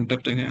throwing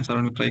interrupt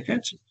around try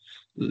catch.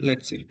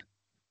 Let's see it.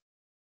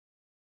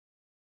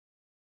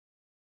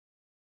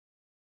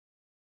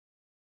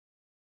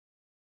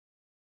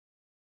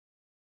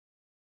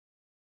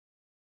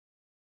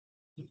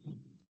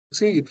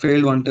 See, it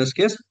failed one test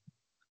case.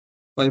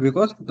 Why?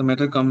 Because the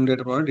method come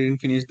data provider didn't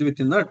finish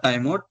within the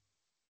timeout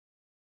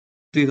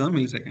 3000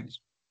 milliseconds.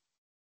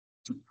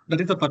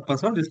 That is the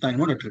purpose of this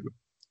timeout attribute.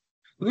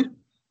 Okay.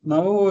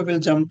 Now we will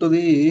jump to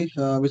the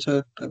which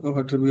are type of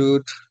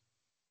attribute,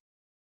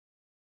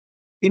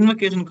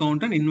 invocation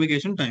count and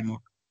invocation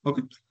timeout.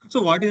 Okay.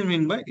 So what is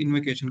mean by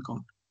invocation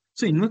count?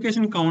 So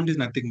invocation count is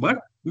nothing but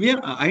we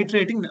are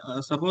iterating.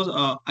 Suppose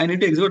I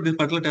need to execute this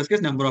particular test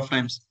case number of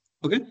times.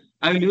 Okay.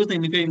 I will use the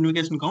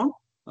invocation count.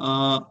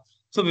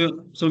 So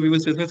we will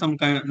specify some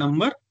kind of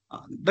number.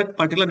 That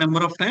particular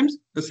number of times,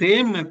 the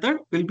same method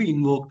will be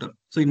invoked.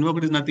 So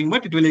invoked is nothing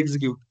but it will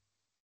execute.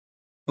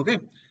 Okay.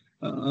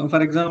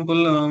 For example,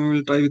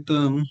 we'll try with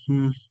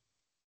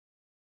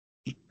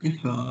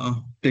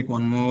take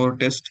one more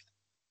test.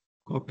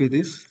 Copy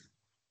this.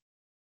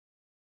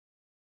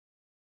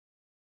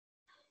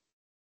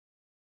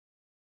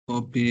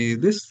 Copy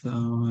this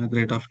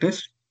rate of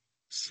test.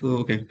 So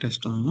okay,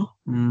 test on.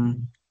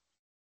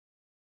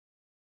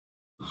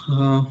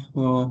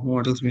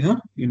 What else we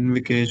have?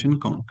 Invocation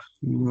count.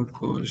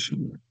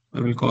 Invocation. I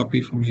will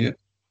copy from here.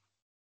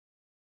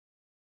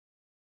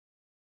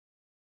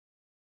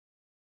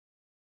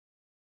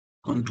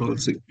 Control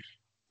C.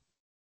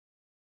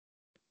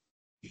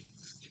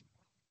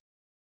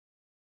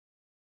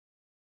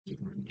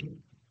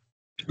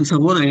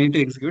 Suppose I need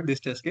to execute this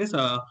test case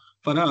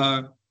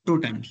for 2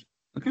 times.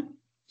 Okay.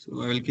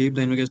 So I will keep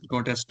the invocation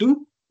count as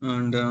 2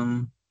 and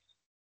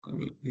I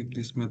will keep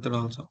this method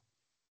also.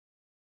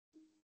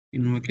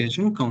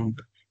 Invocation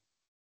count.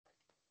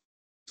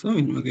 So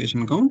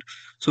invocation count.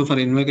 So for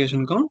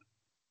invocation count,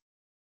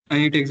 I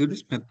need to execute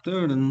this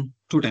method in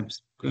 2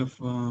 times. Okay,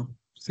 for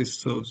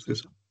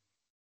sys.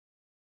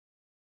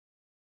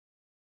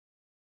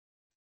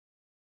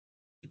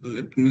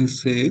 Let me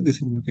say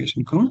this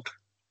invocation count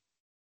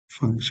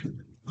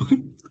function.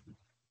 Okay.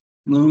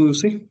 Now you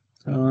see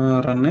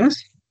run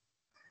as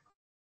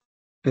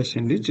test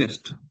in the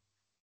chest.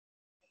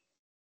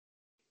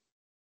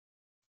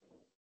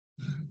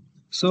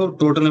 So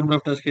total number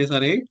of test cases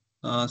are 8.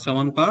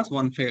 7 pass,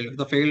 1 failed.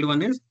 The failed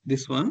one is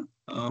this one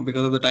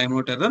because of the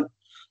timeout error.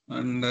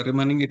 and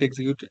remaining it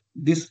execute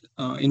this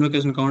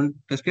invocation count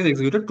test case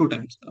executed 2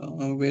 times.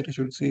 Where I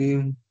should say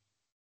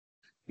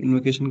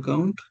invocation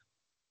count.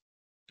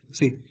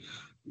 See,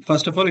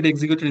 first of all, it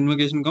executed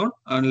invocation count,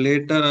 and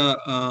later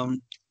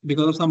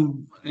because of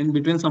some in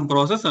between some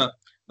process,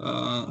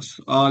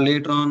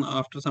 later on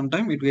after some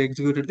time it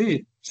executed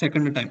the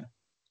second time.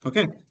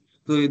 Okay,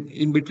 so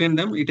in between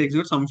them it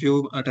executes some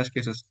few test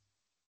cases.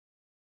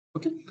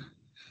 Okay.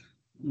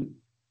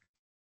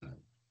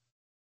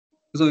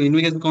 So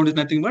invocation count is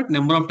nothing but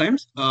number of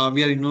times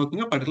we are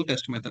invoking a particular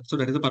test method. So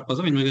that is the purpose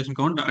of invocation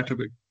count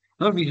attribute.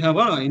 Now we have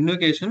a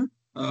invocation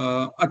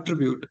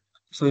attribute.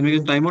 So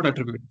invocation timeout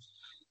attribute.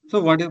 So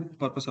what is the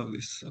purpose of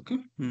this? Okay.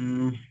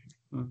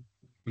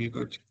 We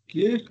got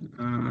here.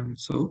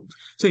 So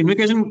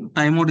invocation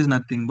timeout is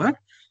nothing but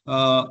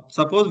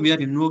suppose we are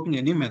invoking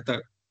any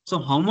method. So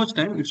how much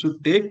time it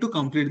should take to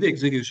complete the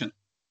execution?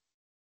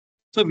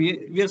 So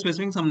we are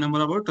specifying some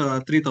number about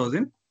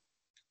 3000.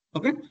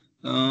 Okay.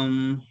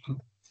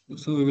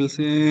 So we will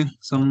say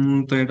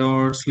some thread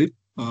or sleep.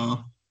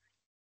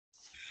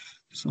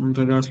 Some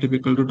thread or sleep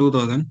equal to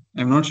 2000.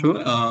 I'm not sure.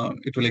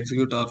 It will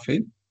execute or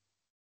fail.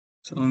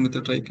 So with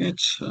the try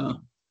catch,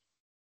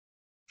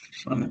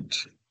 run it.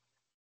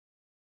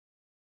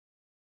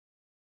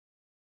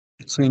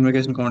 So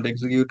invocation count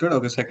executed.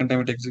 Okay, second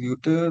time it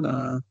executed.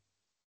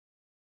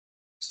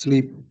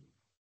 Sleep.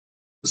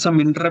 Some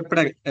interrupt.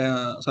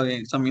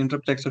 Some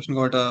interrupt exception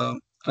got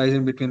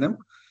rising between them.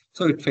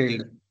 So it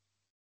failed.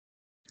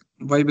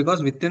 Why?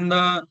 Because within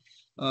the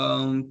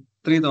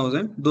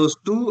 3000, those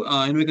two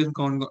invocation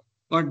count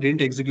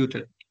didn't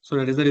executed. So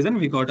that is the reason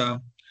we got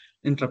a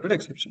interrupted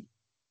exception.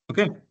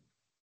 Okay.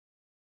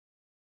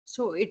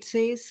 So it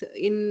says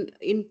in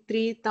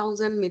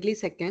 3000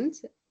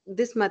 milliseconds,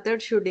 this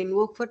method should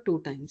invoke for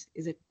 2 times.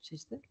 Is it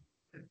just that?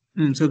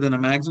 So then the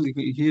maximum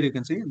here you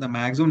can see the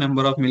maximum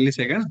number of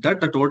milliseconds that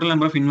the total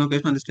number of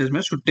invocation on this test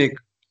method should take.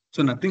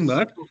 So nothing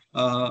but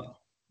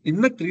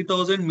in the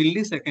 3000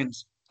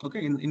 milliseconds.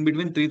 Okay, in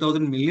between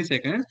 3000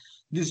 milliseconds,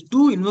 these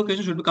two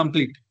invocations should be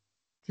complete.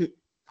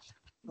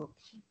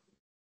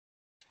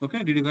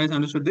 Okay, did you guys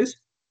understood this?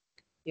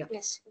 Yeah.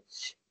 Yes.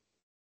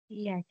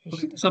 Yeah.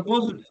 Okay.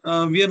 Suppose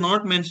we are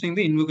not mentioning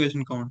the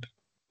invocation count.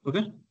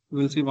 Okay,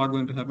 we'll see what's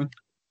going to happen.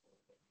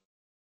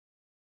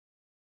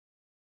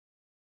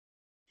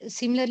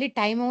 Similarly,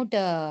 timeout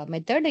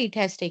method, it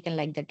has taken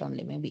like that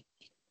only, maybe.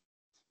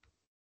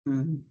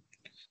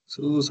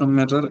 So some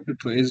error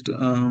it raised.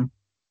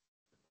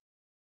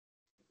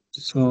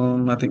 So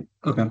nothing.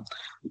 Okay.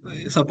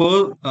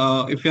 Suppose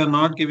if you are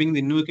not giving the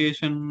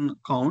invocation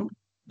count,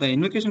 the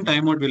invocation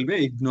timeout will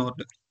be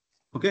ignored.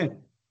 Okay.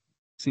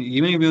 See,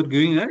 even if you are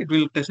giving that, it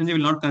will test engine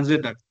will not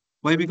consider that.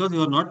 Why? Because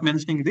you are not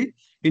mentioning the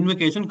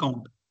invocation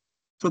count.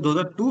 So those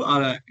are two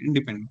are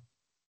independent.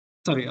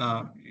 Sorry,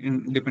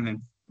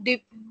 independent.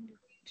 It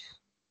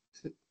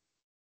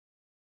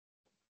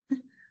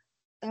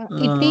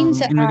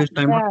means, Invocation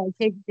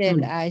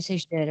timeout.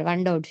 sister,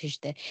 one doubt,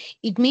 sister.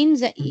 It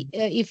means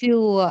if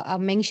you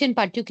mention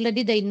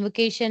particularly the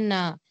invocation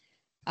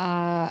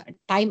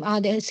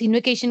time, this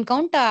invocation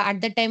count at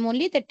that time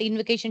only, that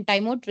invocation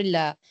timeout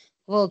will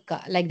work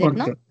like that,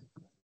 no? Okay.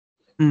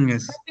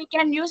 Yes. But we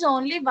can use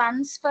only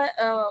once for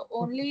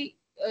only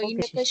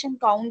invocation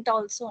count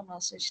also, no,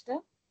 sister?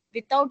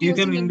 Without You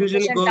can using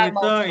individually invocation go with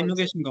timeout the also.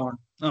 invocation count.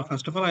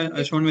 First of all,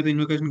 I shown with the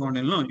invocation count.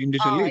 No,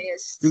 individually.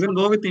 Yes. You can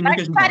go with the But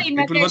invocation for count. It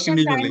will work invocation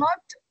individually.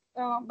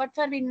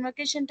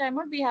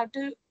 timeout, we have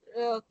to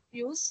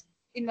use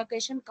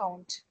invocation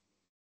count.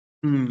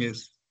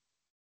 Yes.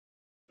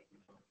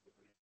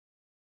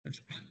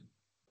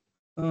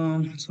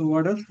 So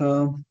what else?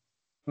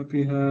 What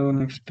we have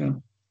next?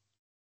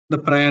 The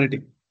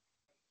priority.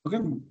 Okay.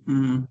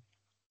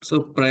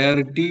 So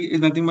priority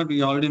is nothing but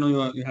we already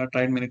know you have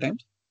tried many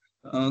times.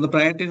 The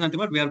priority is nothing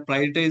but we are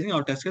prioritizing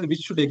our test case which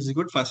should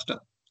execute faster.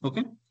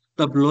 Okay.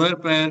 The lower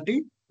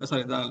priority,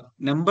 the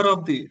number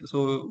of the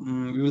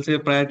we will say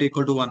priority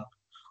equal to 1,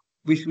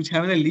 which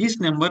having the least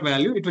number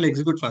value, it will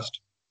execute first.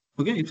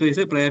 Okay. If I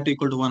say priority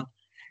equal to 1,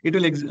 it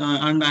will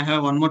and I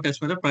have one more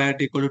test method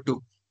priority equal to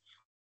 2.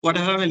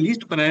 Whatever the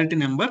least priority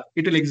number,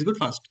 it will execute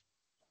fast.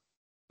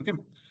 Okay.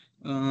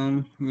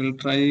 We'll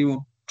try 2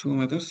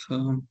 methods.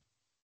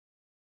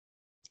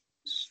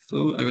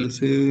 So I will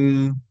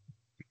say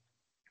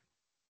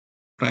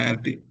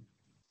priority.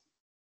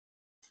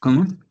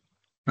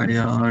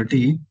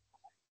 Priority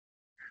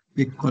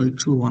equal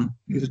to 1.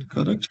 Is it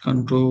correct?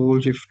 Control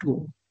Shift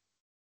O.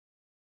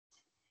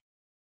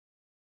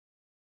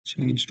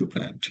 Change to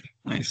priority.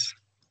 Nice.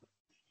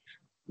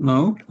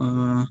 Now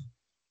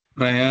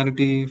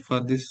priority for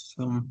this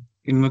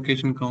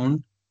invocation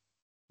count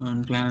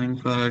and planning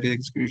priority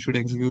you should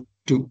execute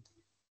 2.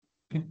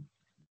 Okay.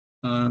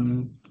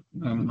 And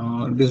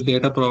this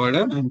data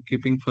provider I'm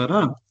keeping for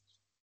a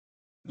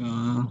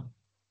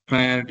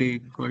priority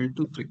equal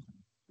to 3.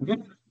 Okay.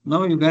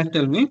 Now you guys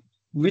tell me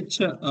which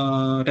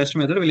test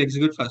method will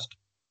execute first.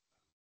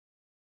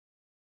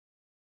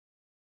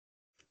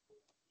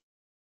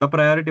 The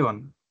priority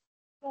one.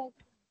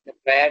 The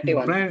priority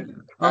one.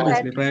 Obviously,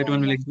 Priority priority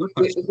one will one. execute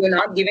If first. if you're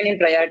not given in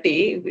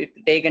priority, it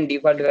take in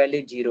default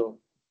value 0.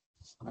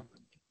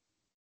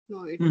 No,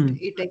 Hmm.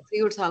 it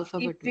executes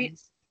alphabet we-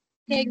 wise.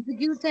 It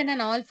executes in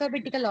an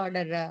alphabetical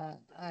order.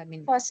 I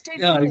mean, First it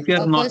Yeah, will if you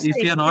are not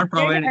first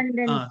providing, and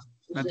then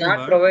nothing Not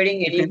but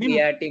providing if any any,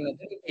 priority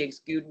method, it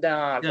execute the if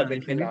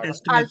alphabetical any order.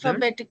 test method,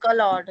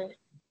 alphabetical order.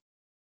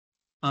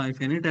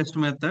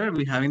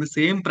 we having the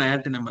same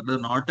priority number,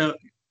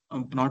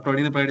 not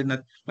providing the priority,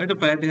 but the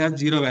priority has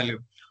 0 value.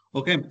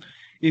 Okay,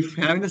 if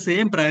having the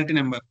same priority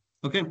number,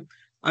 okay,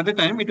 at the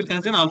time it will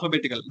consider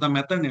alphabetical. The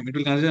method name, it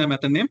will consider a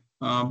method name.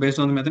 Based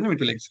on the method name, it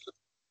will execute.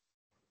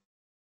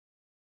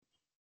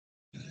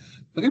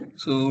 Okay,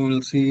 so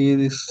we'll see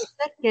this.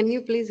 Sir, can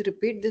you please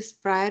repeat this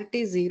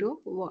priority 0?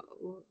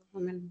 I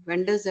mean,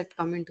 when does that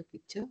come into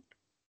picture?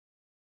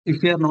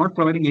 If we are not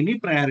providing any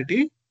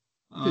priority,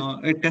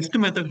 a test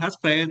method has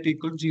priority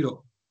equal to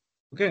 0.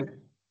 Okay,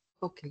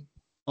 Okay.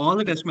 all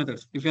the test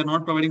methods, if you are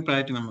not providing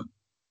priority number.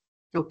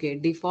 Okay.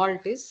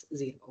 Default is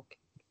 0. Okay.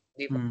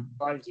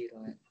 Default 0.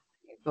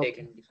 Okay.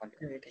 Taken default.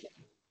 Right.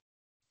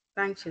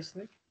 Thanks,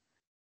 Yashwant.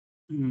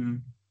 Hmm.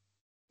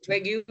 If I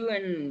give you a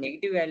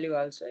negative value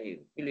also,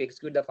 it will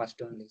execute the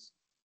first only.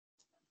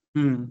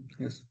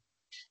 Yes.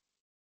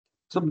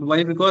 So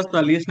why? Because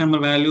the least number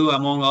value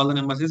among all the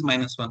numbers is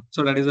 -1.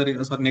 So that is the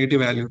reason for negative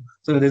value.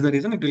 So that is the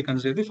reason it will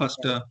consider the first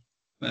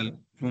value.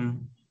 Yeah.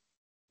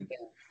 Okay.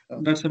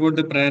 That's about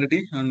the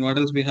priority. And what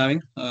else we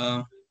having?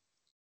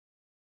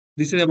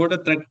 This is about a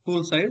thread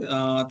pool size.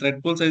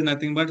 Thread pool size is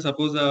nothing but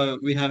suppose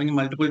we having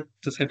multiple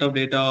set of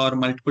data or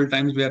multiple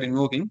times we are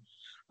invoking.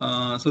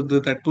 So the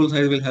thread pool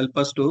size will help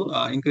us to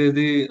increase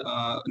the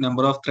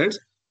number of threads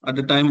at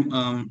the time.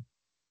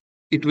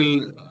 It will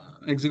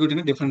execute in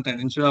a different time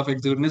instead of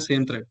executing the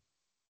same thread.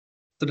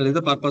 So that is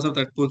the purpose of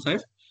thread pool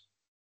size.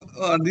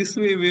 This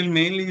we will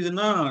mainly use in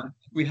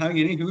we have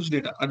any huge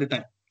data at the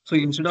time. So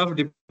instead of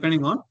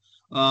depending on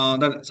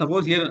that,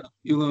 suppose here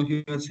you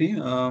will see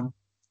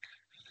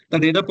the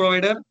data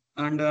provider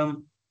and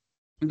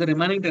the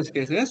remaining test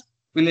cases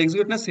will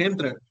execute in the same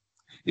thread.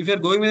 If you are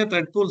going with a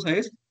thread pool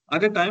size,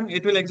 at a time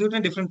it will execute in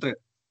a different thread.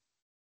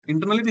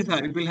 Internally,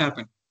 it will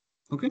happen.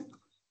 Okay,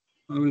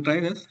 I will try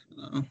this.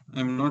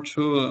 I'm not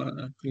sure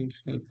it will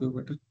help you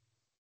better.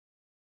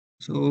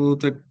 So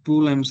thread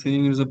pool I'm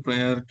saying is a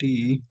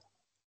priority.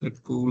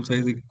 Thread pool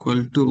size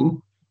equal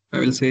to, I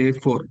will say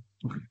 4.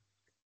 Okay.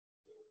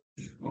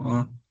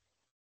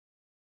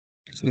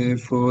 Say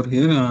 4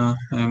 here.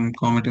 I'm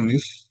commenting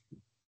this.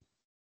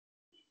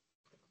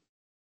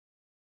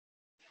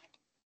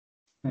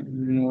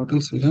 And what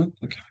else we have?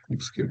 Okay,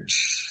 execute.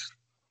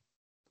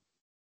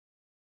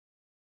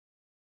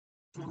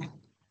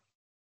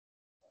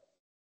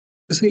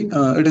 See,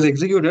 it is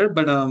executed,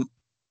 but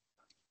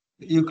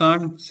you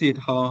can't see it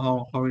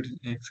how it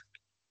is.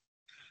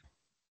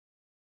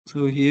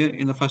 So here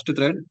in the first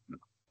thread,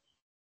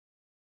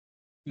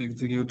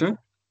 executed,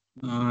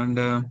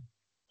 and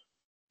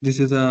this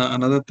is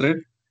another thread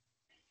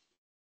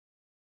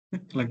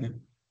like that.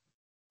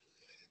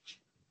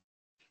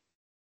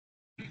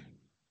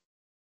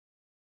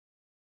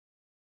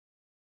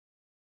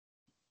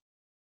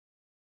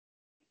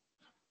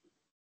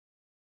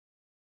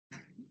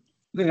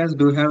 So guys,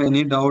 do you have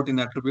any doubt in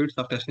attributes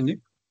of test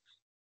engine?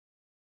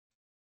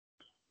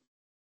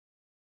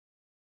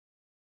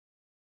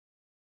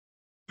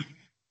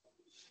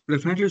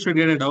 Definitely you should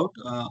get a doubt.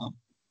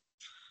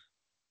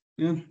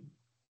 Yeah.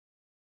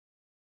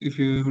 If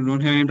you don't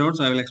have any doubts,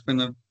 I will explain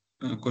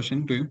the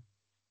question to you.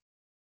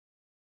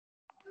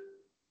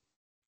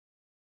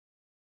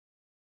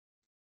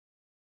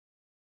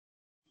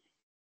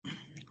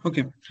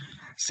 Okay.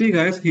 See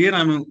guys, here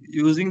I'm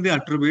using the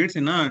attributes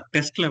in a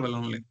test level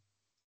only.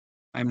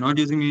 I'm not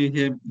using it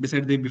here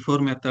beside the before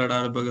method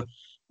or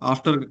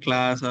after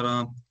class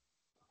or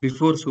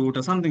before suit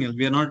or something else.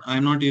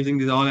 I'm not using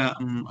these all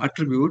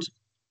attributes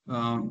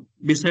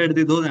beside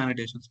those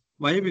annotations.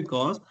 Why?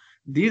 Because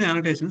these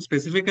annotations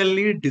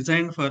specifically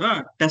designed for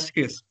a test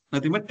case,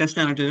 nothing but test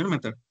annotation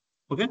method.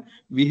 Okay,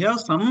 we have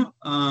some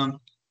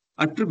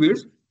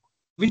attributes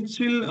which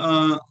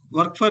will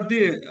work for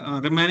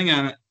the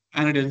remaining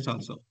annotations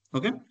also.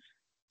 Okay,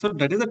 so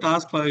that is the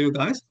task for you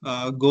guys.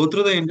 Go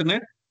through the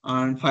internet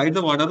and find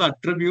the what are the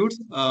attributes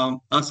are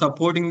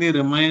supporting the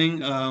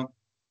remaining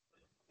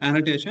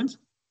annotations.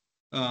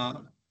 uh,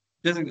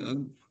 just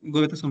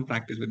go with some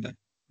practice with that.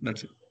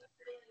 That's it.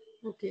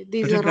 Okay.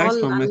 These That's it, are guys, all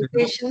from my side.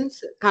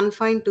 annotations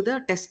confined to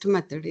the test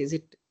method, is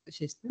it,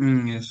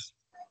 Shishna? Yes.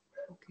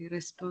 Okay.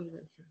 Rest all.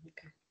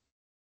 Okay.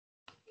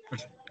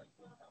 That's it.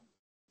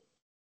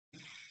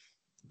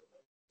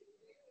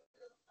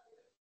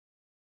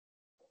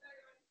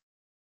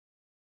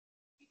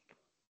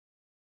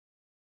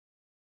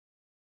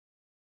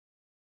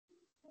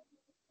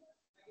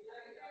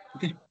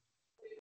 Okay.